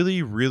just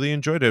really, really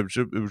enjoyed it.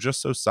 It was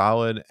just so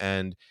solid,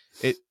 and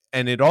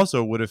it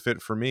also would have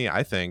fit for me.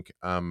 I think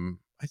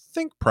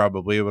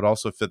probably it would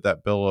also fit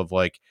that bill of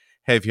like,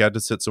 hey, if you had to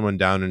sit someone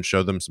down and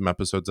show them some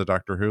episodes of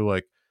Doctor Who,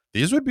 like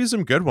these would be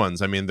some good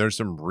ones. I mean, there's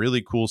some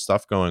really cool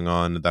stuff going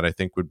on that I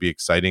think would be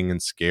exciting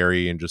and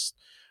scary, and just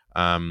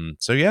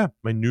so yeah,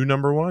 my new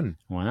number 1.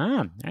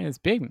 Wow, that's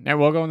big. Now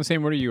we'll go in the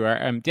same order you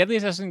are. Deadly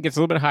Assassin gets a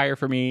little bit higher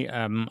for me.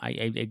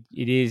 It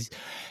is,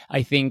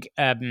 I think,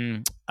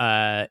 I've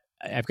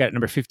got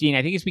number 15.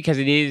 I think it's because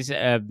it is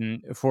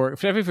for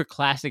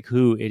classic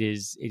Who, it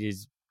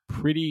is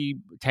pretty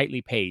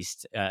tightly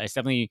paced. It's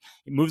definitely,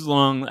 it moves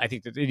along. I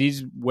think that it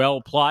is well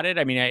plotted.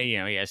 I mean,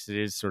 yes, it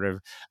is sort of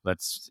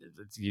let's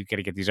you got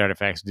to get these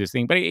artifacts and this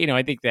thing, but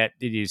I think that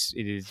it is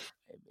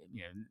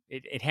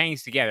it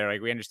hangs together.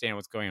 Like we understand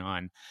what's going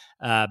on,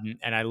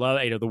 and I love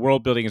the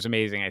world building is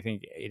amazing. I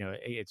think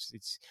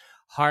it's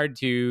hard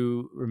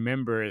to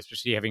remember,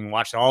 especially having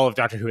watched all of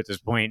Doctor Who at this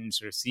point and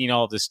sort of seen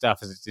all of this stuff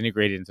as it's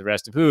integrated into the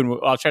rest of Who. And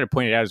I'll try to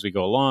point it out as we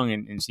go along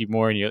and see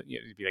more. And you'll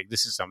be like,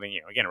 this is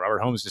something, again, Robert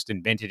Holmes just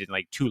invented in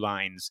like 2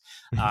 lines.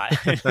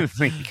 It's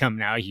like become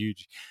now a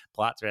huge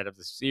plot thread of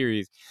the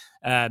series.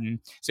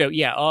 So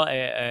yeah,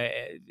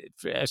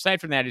 aside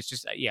from that, it's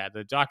just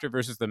the Doctor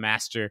versus the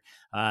Master.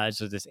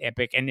 So this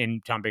epic,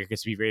 and Tom Baker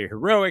gets to be very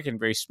heroic and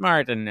very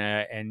smart, and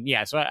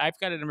so I've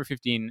got it number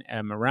 15,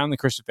 around the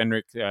Curse of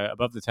Fenric,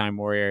 above the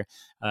Time Warrior,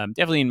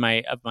 definitely in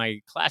my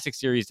classic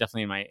series,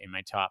 definitely in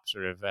my top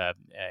sort of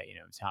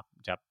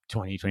top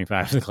 20,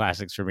 25 of the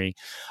classics for me.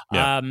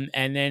 Yeah.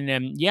 And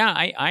then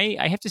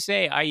I have to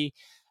say I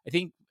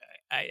think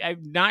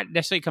I've not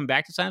necessarily come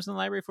back to Silence in the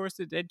Library Forest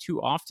of the Dead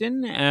too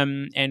often,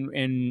 and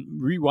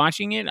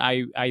rewatching it,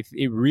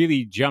 it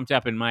really jumped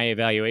up in my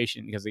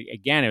evaluation because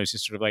again, it was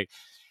just sort of like,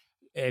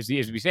 as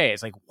we say,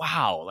 it's like,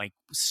 wow, like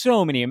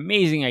so many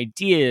amazing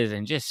ideas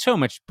and just so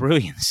much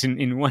brilliance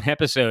in one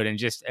episode, and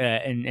just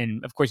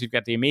and of course you've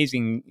got the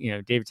amazing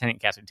David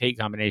Tennant Catherine Tate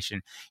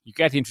combination. You've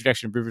got the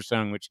introduction of River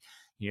Song, which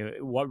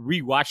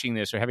rewatching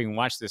this or having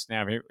watched this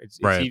now, it's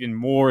Right. even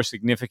more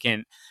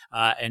significant.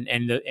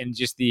 And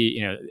just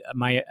the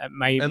my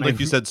like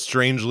you said,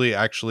 strangely,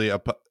 actually,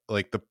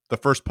 like the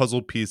first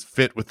puzzle piece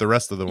fit with the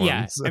rest of the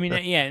ones. I mean,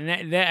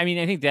 and I mean,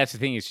 I think that's the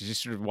thing is to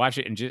just sort of watch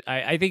it and just.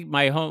 I think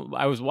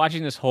I was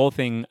watching this whole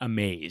thing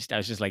amazed. I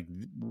was just like,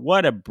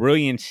 what a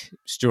brilliant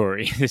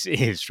story this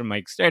is from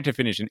like start to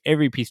finish, and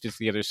every piece fits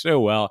together so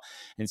well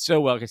and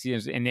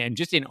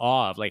just in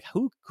awe of like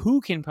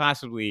who can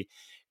possibly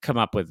come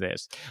up with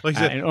this, like you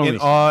said, in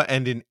awe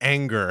and in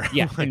anger.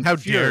 Yeah, like, how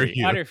dare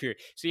you? Utter fury.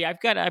 So yeah,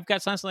 I've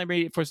got Silence of the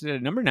Library Force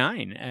at number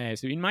 9.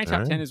 So in my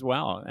top 10 as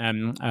well.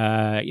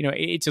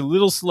 It's a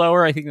little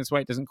slower. I think that's why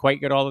it doesn't quite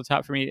get all the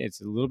top for me.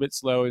 It's a little bit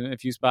slow in a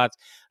few spots.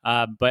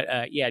 But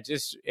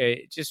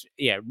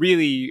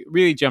really,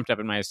 really jumped up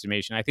in my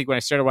estimation. I think when I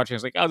started watching, I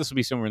was like, oh, this will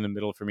be somewhere in the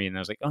middle for me. And I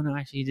was like, oh no,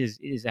 actually, it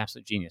is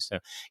absolute genius. So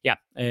yeah,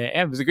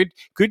 it was a good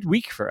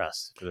week for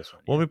us for this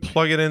one. Well, we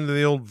plug it into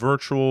the old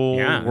virtual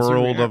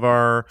world of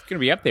our. It's going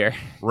to be up there.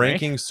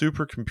 Ranking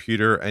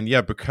supercomputer. And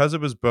yeah, because it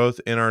was both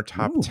in our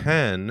top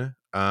 10,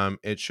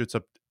 it shoots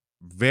up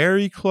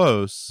very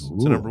close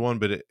to number 1,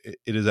 but it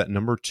is at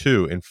number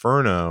 2.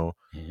 Inferno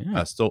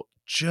still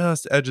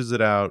just edges it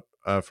out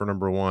for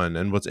number 1.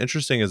 And what's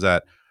interesting is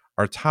that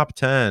our top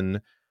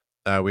 10,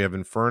 we have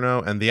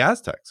Inferno and the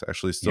Aztecs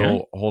actually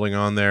still holding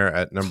on there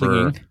at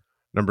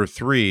number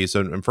 3. So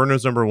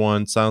Inferno's number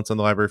 1, Silence on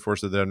the Library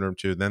Force of the Dead number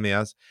 2, then the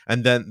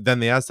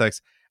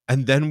Aztecs,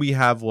 and then we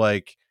have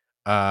like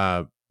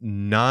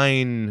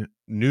 9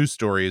 news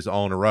stories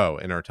all in a row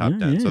in our top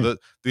 10. So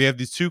we have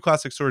these 2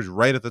 classic stories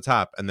right at the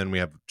top, and then we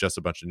have just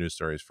a bunch of news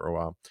stories for a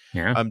while.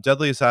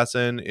 Deadly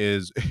Assassin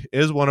is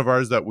one of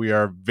ours that we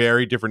are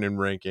very different in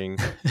ranking.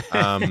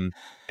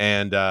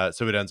 And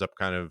so it ends up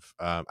kind of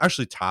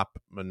actually top,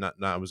 but not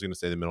I was going to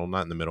say the middle,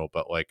 not in the middle,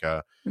 but like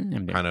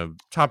kind of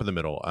top of the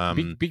middle.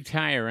 Big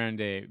tie around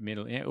the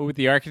middle with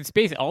the Ark in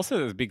Space. Also,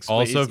 there's big split.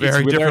 Also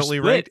very differently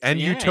ranked, and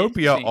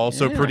Utopia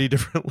also pretty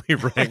differently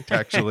ranked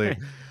actually.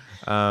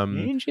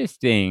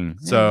 Interesting.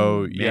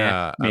 So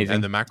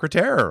and the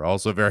Macroterror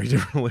also very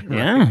differently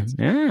ranked.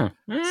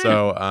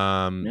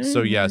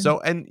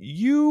 So and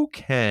you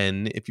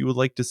can, if you would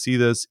like to see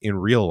this in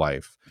real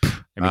life,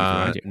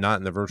 not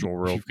in the virtual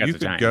world, you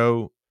could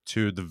go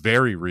to the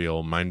very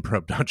real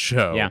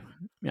mindprobe.show.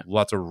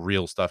 Lots of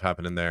real stuff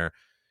happening there.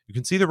 You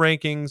can see the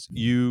rankings.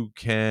 You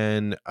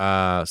can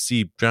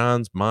see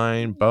John's,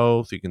 mine,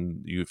 both.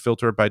 You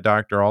filter it by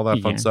doctor, all that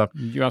fun stuff.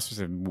 You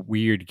also have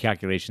weird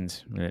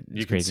calculations.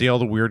 You can see all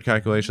the weird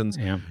calculations.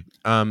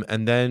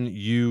 And then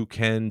you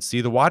can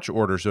see the watch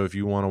order. So if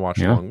you want to watch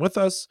along with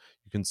us,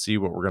 you can see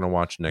what we're going to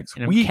watch next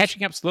week. I'm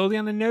catching up slowly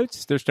on the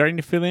notes. They're starting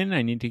to fill in.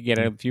 I need to get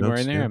a few more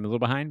in there. I'm a little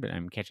behind, but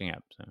I'm catching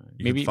up. So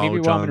maybe while I'm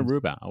in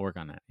Aruba, I'll work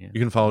on that. You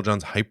can follow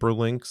John's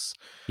hyperlinks.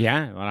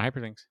 Yeah, a lot of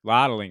hyperlinks. A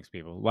lot of links,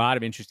 people. A lot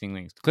of interesting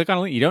links. Click on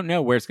a link. You don't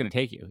know where it's going to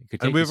take you.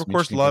 And we would, of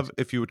course, love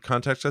if you would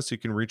contact us. You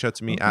can reach out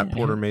to me at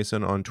Porter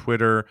Mason on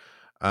Twitter.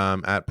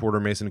 At Porter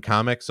Mason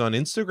Comics on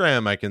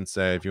Instagram, I can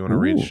say, if you want to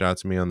reach out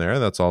to me on there,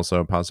 that's also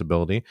a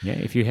possibility. Yeah,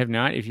 if you have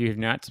not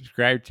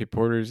subscribed to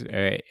Porter's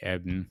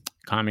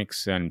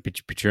comics on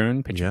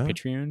Patreon,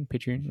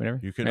 whatever.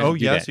 You can.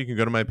 You can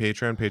go to my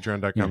Patreon,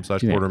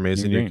 patreon.com/Porter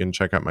Mason. You can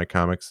check out my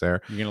comics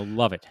there. You're gonna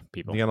love it,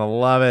 people. You're gonna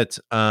love it.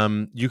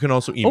 You can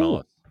also email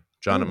us,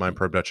 John at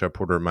mindprobe.show,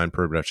 Porter at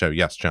mindprobe.show.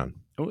 Yes, John.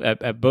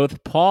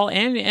 Both Paul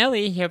and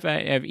Ellie have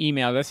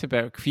emailed us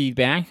about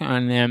feedback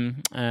on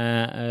them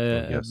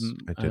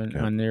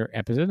on their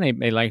episode.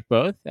 They liked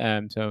both,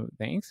 so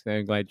thanks.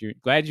 Glad you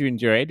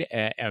enjoyed.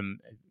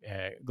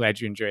 Glad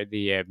you enjoyed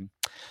the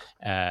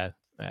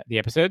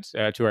episodes.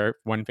 To our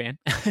one fan,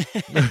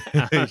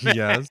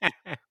 yes.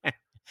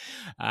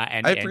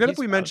 I forget if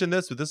we mentioned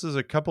this, but this is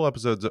a couple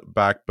episodes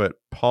back. But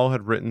Paul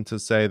had written to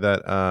say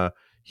that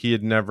he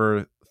had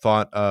never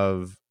thought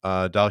of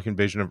Dalek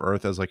Invasion of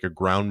Earth as like a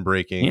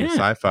groundbreaking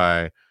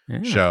sci-fi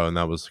show, and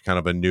that was kind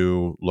of a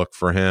new look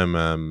for him.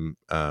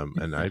 So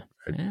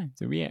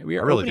we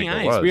are really opening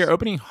eyes. We are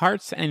opening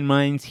hearts and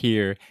minds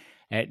here,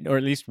 or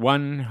at least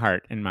one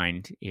heart and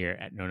mind here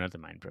at No Other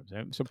Mind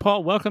Probe. So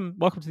Paul, welcome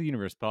to the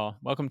universe, Paul.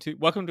 Welcome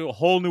to a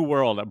whole new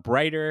world, a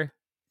brighter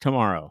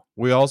tomorrow.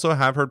 We also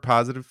have heard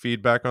positive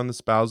feedback on the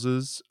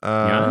spouses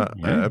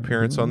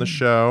appearance on the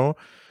show.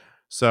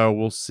 So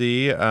we'll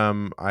see.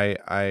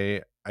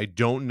 I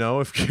don't know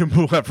if Kim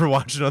will ever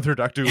watch another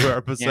Doctor Who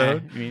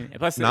episode. I mean,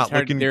 plus their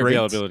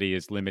availability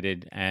is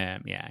limited.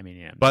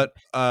 But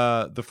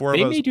the four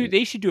of us,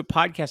 they should do a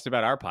podcast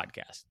about our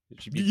podcast.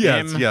 It should be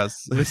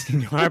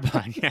listening to our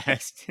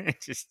podcast.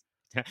 Just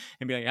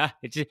and be like,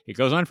 it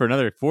goes on for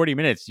another 40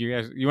 minutes. You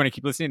guys, you want to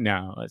keep listening?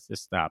 No, let's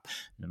just stop.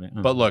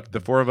 But look,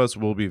 the four of us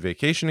will be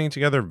vacationing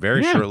together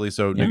very shortly,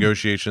 so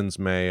negotiations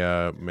may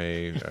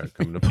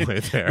come into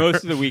play there.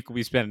 Most of the week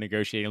we spend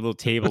negotiating little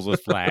tables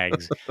with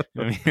flags.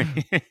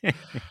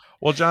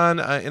 Well, John,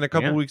 in a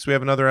couple weeks, we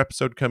have another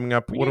episode coming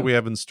up. What do we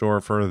have in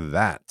store for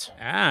that?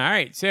 All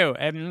right. So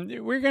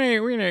we're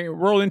gonna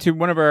roll into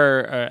one of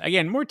our,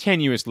 again, more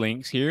tenuous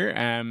links here.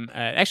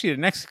 Actually,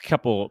 the next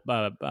couple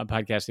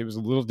podcasts, it was a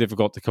little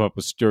difficult to come up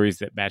with stories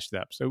that matched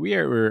up. So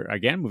we're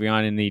again, moving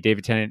on in the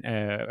David Tennant,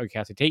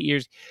 Catherine Tate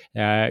years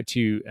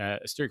to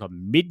a story called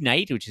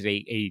Midnight, which is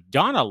a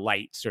Donna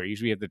Light story.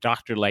 Usually we have the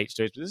Dr. Light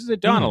stories, but this is a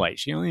Donna Light.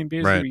 She only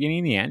appears at the beginning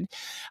and the end.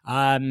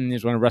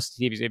 There's one of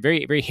Rusty Davies, a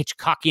very, very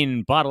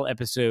Hitchcockian bottle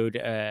episode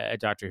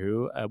at Doctor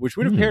Who, which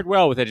would have paired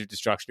well with Edge of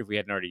Destruction if we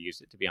hadn't already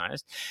used it, to be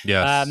honest.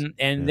 Yes.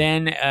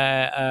 Then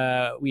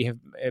we have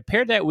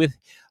paired that with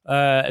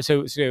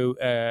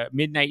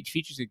Midnight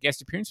features a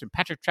guest appearance from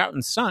Patrick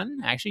Troughton's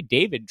son, actually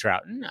David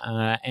Troughton,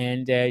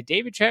 and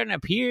David Troughton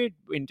appeared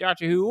in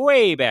Doctor Who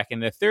way back in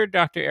the Third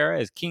Doctor era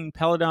as King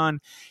Peladon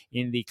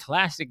in the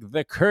classic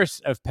The Curse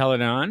of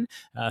Peladon,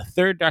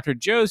 Third Doctor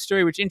Joe's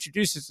story, which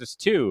introduces us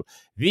to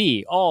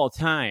the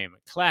all-time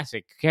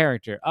classic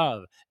character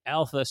of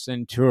Alpha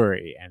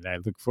Centauri, and I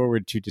look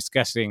forward to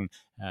discussing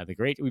the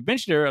great. We've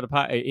mentioned her on the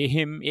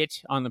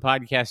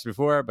podcast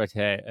before, but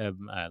I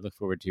look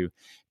forward to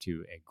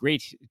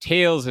great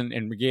tales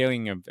and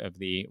regaling of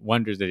the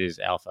wonders that is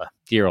Alpha,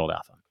 dear old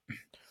Alpha.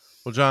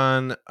 Well,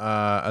 John,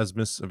 as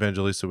Miss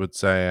Evangelista would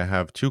say, I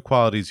have two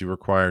qualities you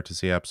require to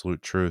see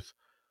absolute truth.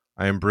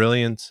 I am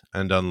brilliant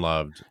and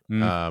unloved.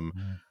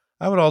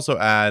 I would also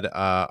add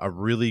a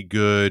really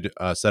good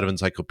set of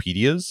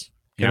encyclopedias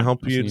can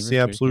help you to see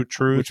absolute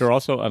truth, which are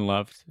also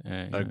unloved.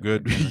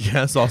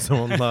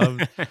 Also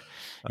unloved.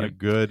 A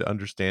good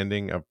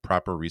understanding of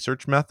proper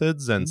research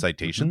methods and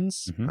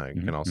citations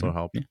can also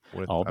help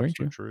with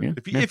absolute truth.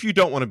 If you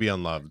don't want to be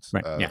unloved,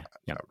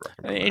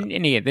 And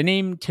the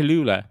name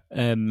Tallulah,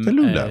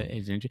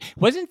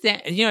 wasn't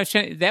that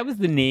that was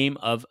the name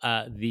of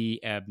the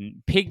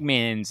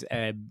Pigman's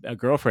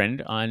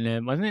girlfriend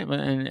on wasn't it?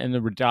 And the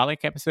Radalic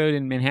episode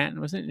in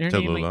Manhattan, wasn't it her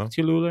name like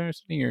Tallulah or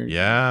something? Or,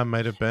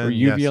 might have been. Or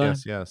uvula?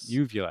 Yes.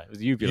 Uvula. It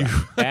was uvula.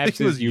 I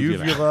think it was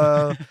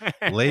uvula,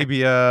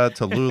 labia,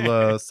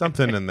 Tallulah,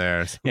 something in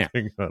there.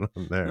 Something going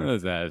on there.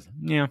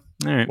 Yeah.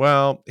 All right.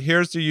 Well,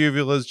 here's to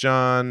uvulas,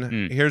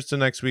 John. Here's to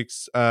next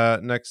week's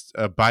next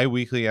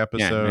bi-weekly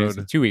episode.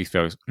 Yeah, 2 weeks,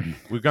 folks.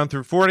 We've gone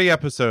through 40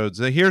 episodes.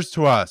 Here's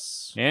to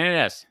us. And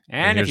us.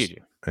 And the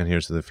future. And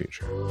here's to the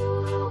future.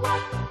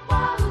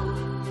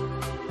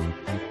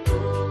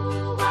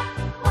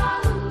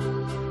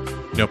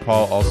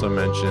 Paul also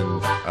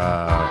mentioned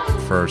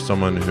for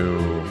someone who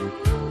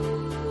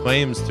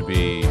claims to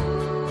be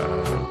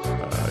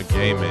a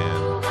gay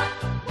man,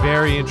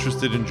 very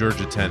interested in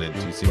Georgia Tennant.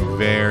 You seem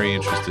very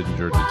interested in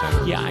Georgia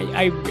Tennant. Yeah,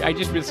 I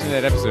just listened to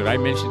that episode. I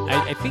mentioned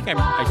I think I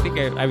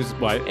was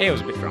I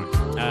was a bit drunk,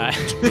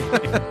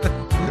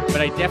 but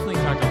I definitely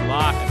talked a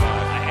lot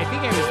about. I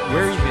think I was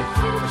worried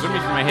that for some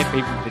reason in my head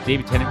that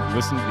David Tennant would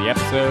listen to the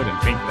episode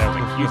and think that I was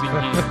accusing him.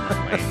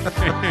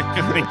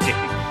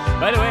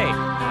 By the way,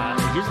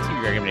 here's a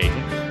TV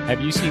recommendation.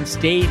 Have you seen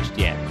Staged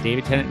yet?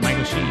 David Tennant and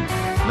Michael Sheen.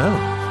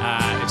 No.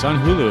 It's on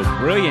Hulu.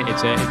 Brilliant. They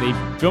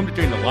filmed it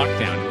during the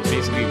lockdown. It was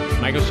basically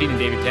Michael Sheen and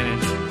David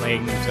Tennant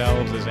playing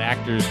themselves as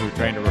actors who are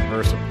trying to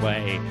rehearse a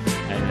play.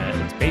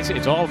 And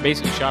it's all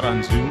basically shot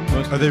on Zoom.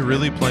 Are they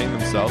really playing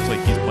themselves like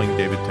he's playing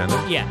David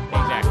Tennant? Yeah,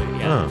 exactly.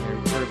 Yeah.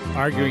 They're sort of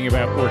arguing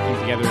about working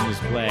together in this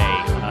play.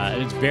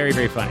 And it's very,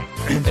 very funny.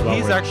 And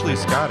he's actually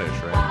Scottish,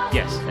 right?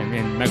 Yes,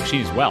 and Michael Sheen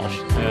is Welsh.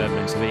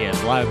 And so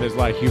there's a lot of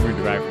humor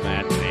derived from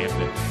that. And they have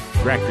the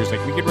directors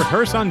like, we could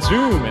rehearse on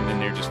Zoom, and then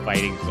they're just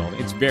fighting.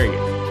 It's very good.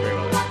 It's very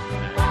well done.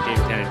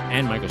 David Tennant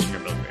and Michael Sheen are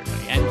both very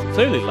funny and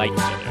clearly like each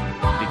other.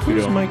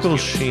 Who's Michael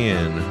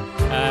Sheen?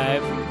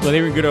 Well,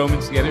 they were in Good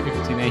Omens together. If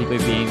you've seen that, he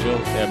played the angel.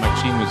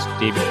 Michael Sheen was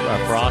David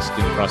Frost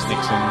in Frost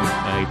Nixon.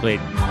 He played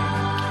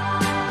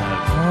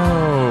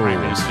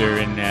Prime Minister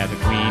in The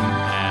Queen.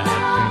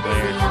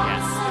 Blair.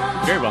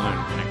 Yeah, very well known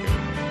actor,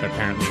 but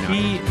apparently not.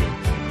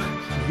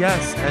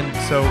 Yes, and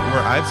so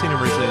where I've seen him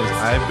recently is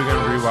I've begun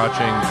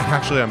rewatching.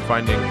 Actually, I'm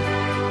finding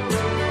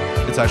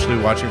it's actually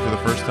watching for the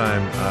first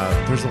time.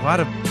 There's a lot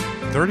of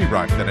 30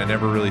 Rock that I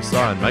never really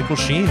saw, and Michael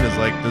Sheen is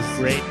like this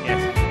great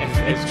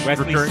as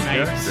Wesley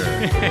Snipes.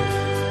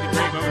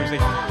 Great moment.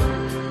 Like,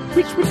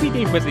 which would be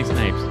named Wesley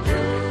Snipes?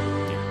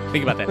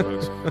 Think about that,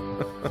 folks.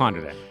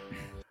 Ponder that.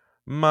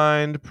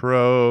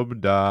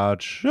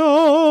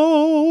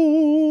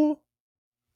 Mindprobe.show.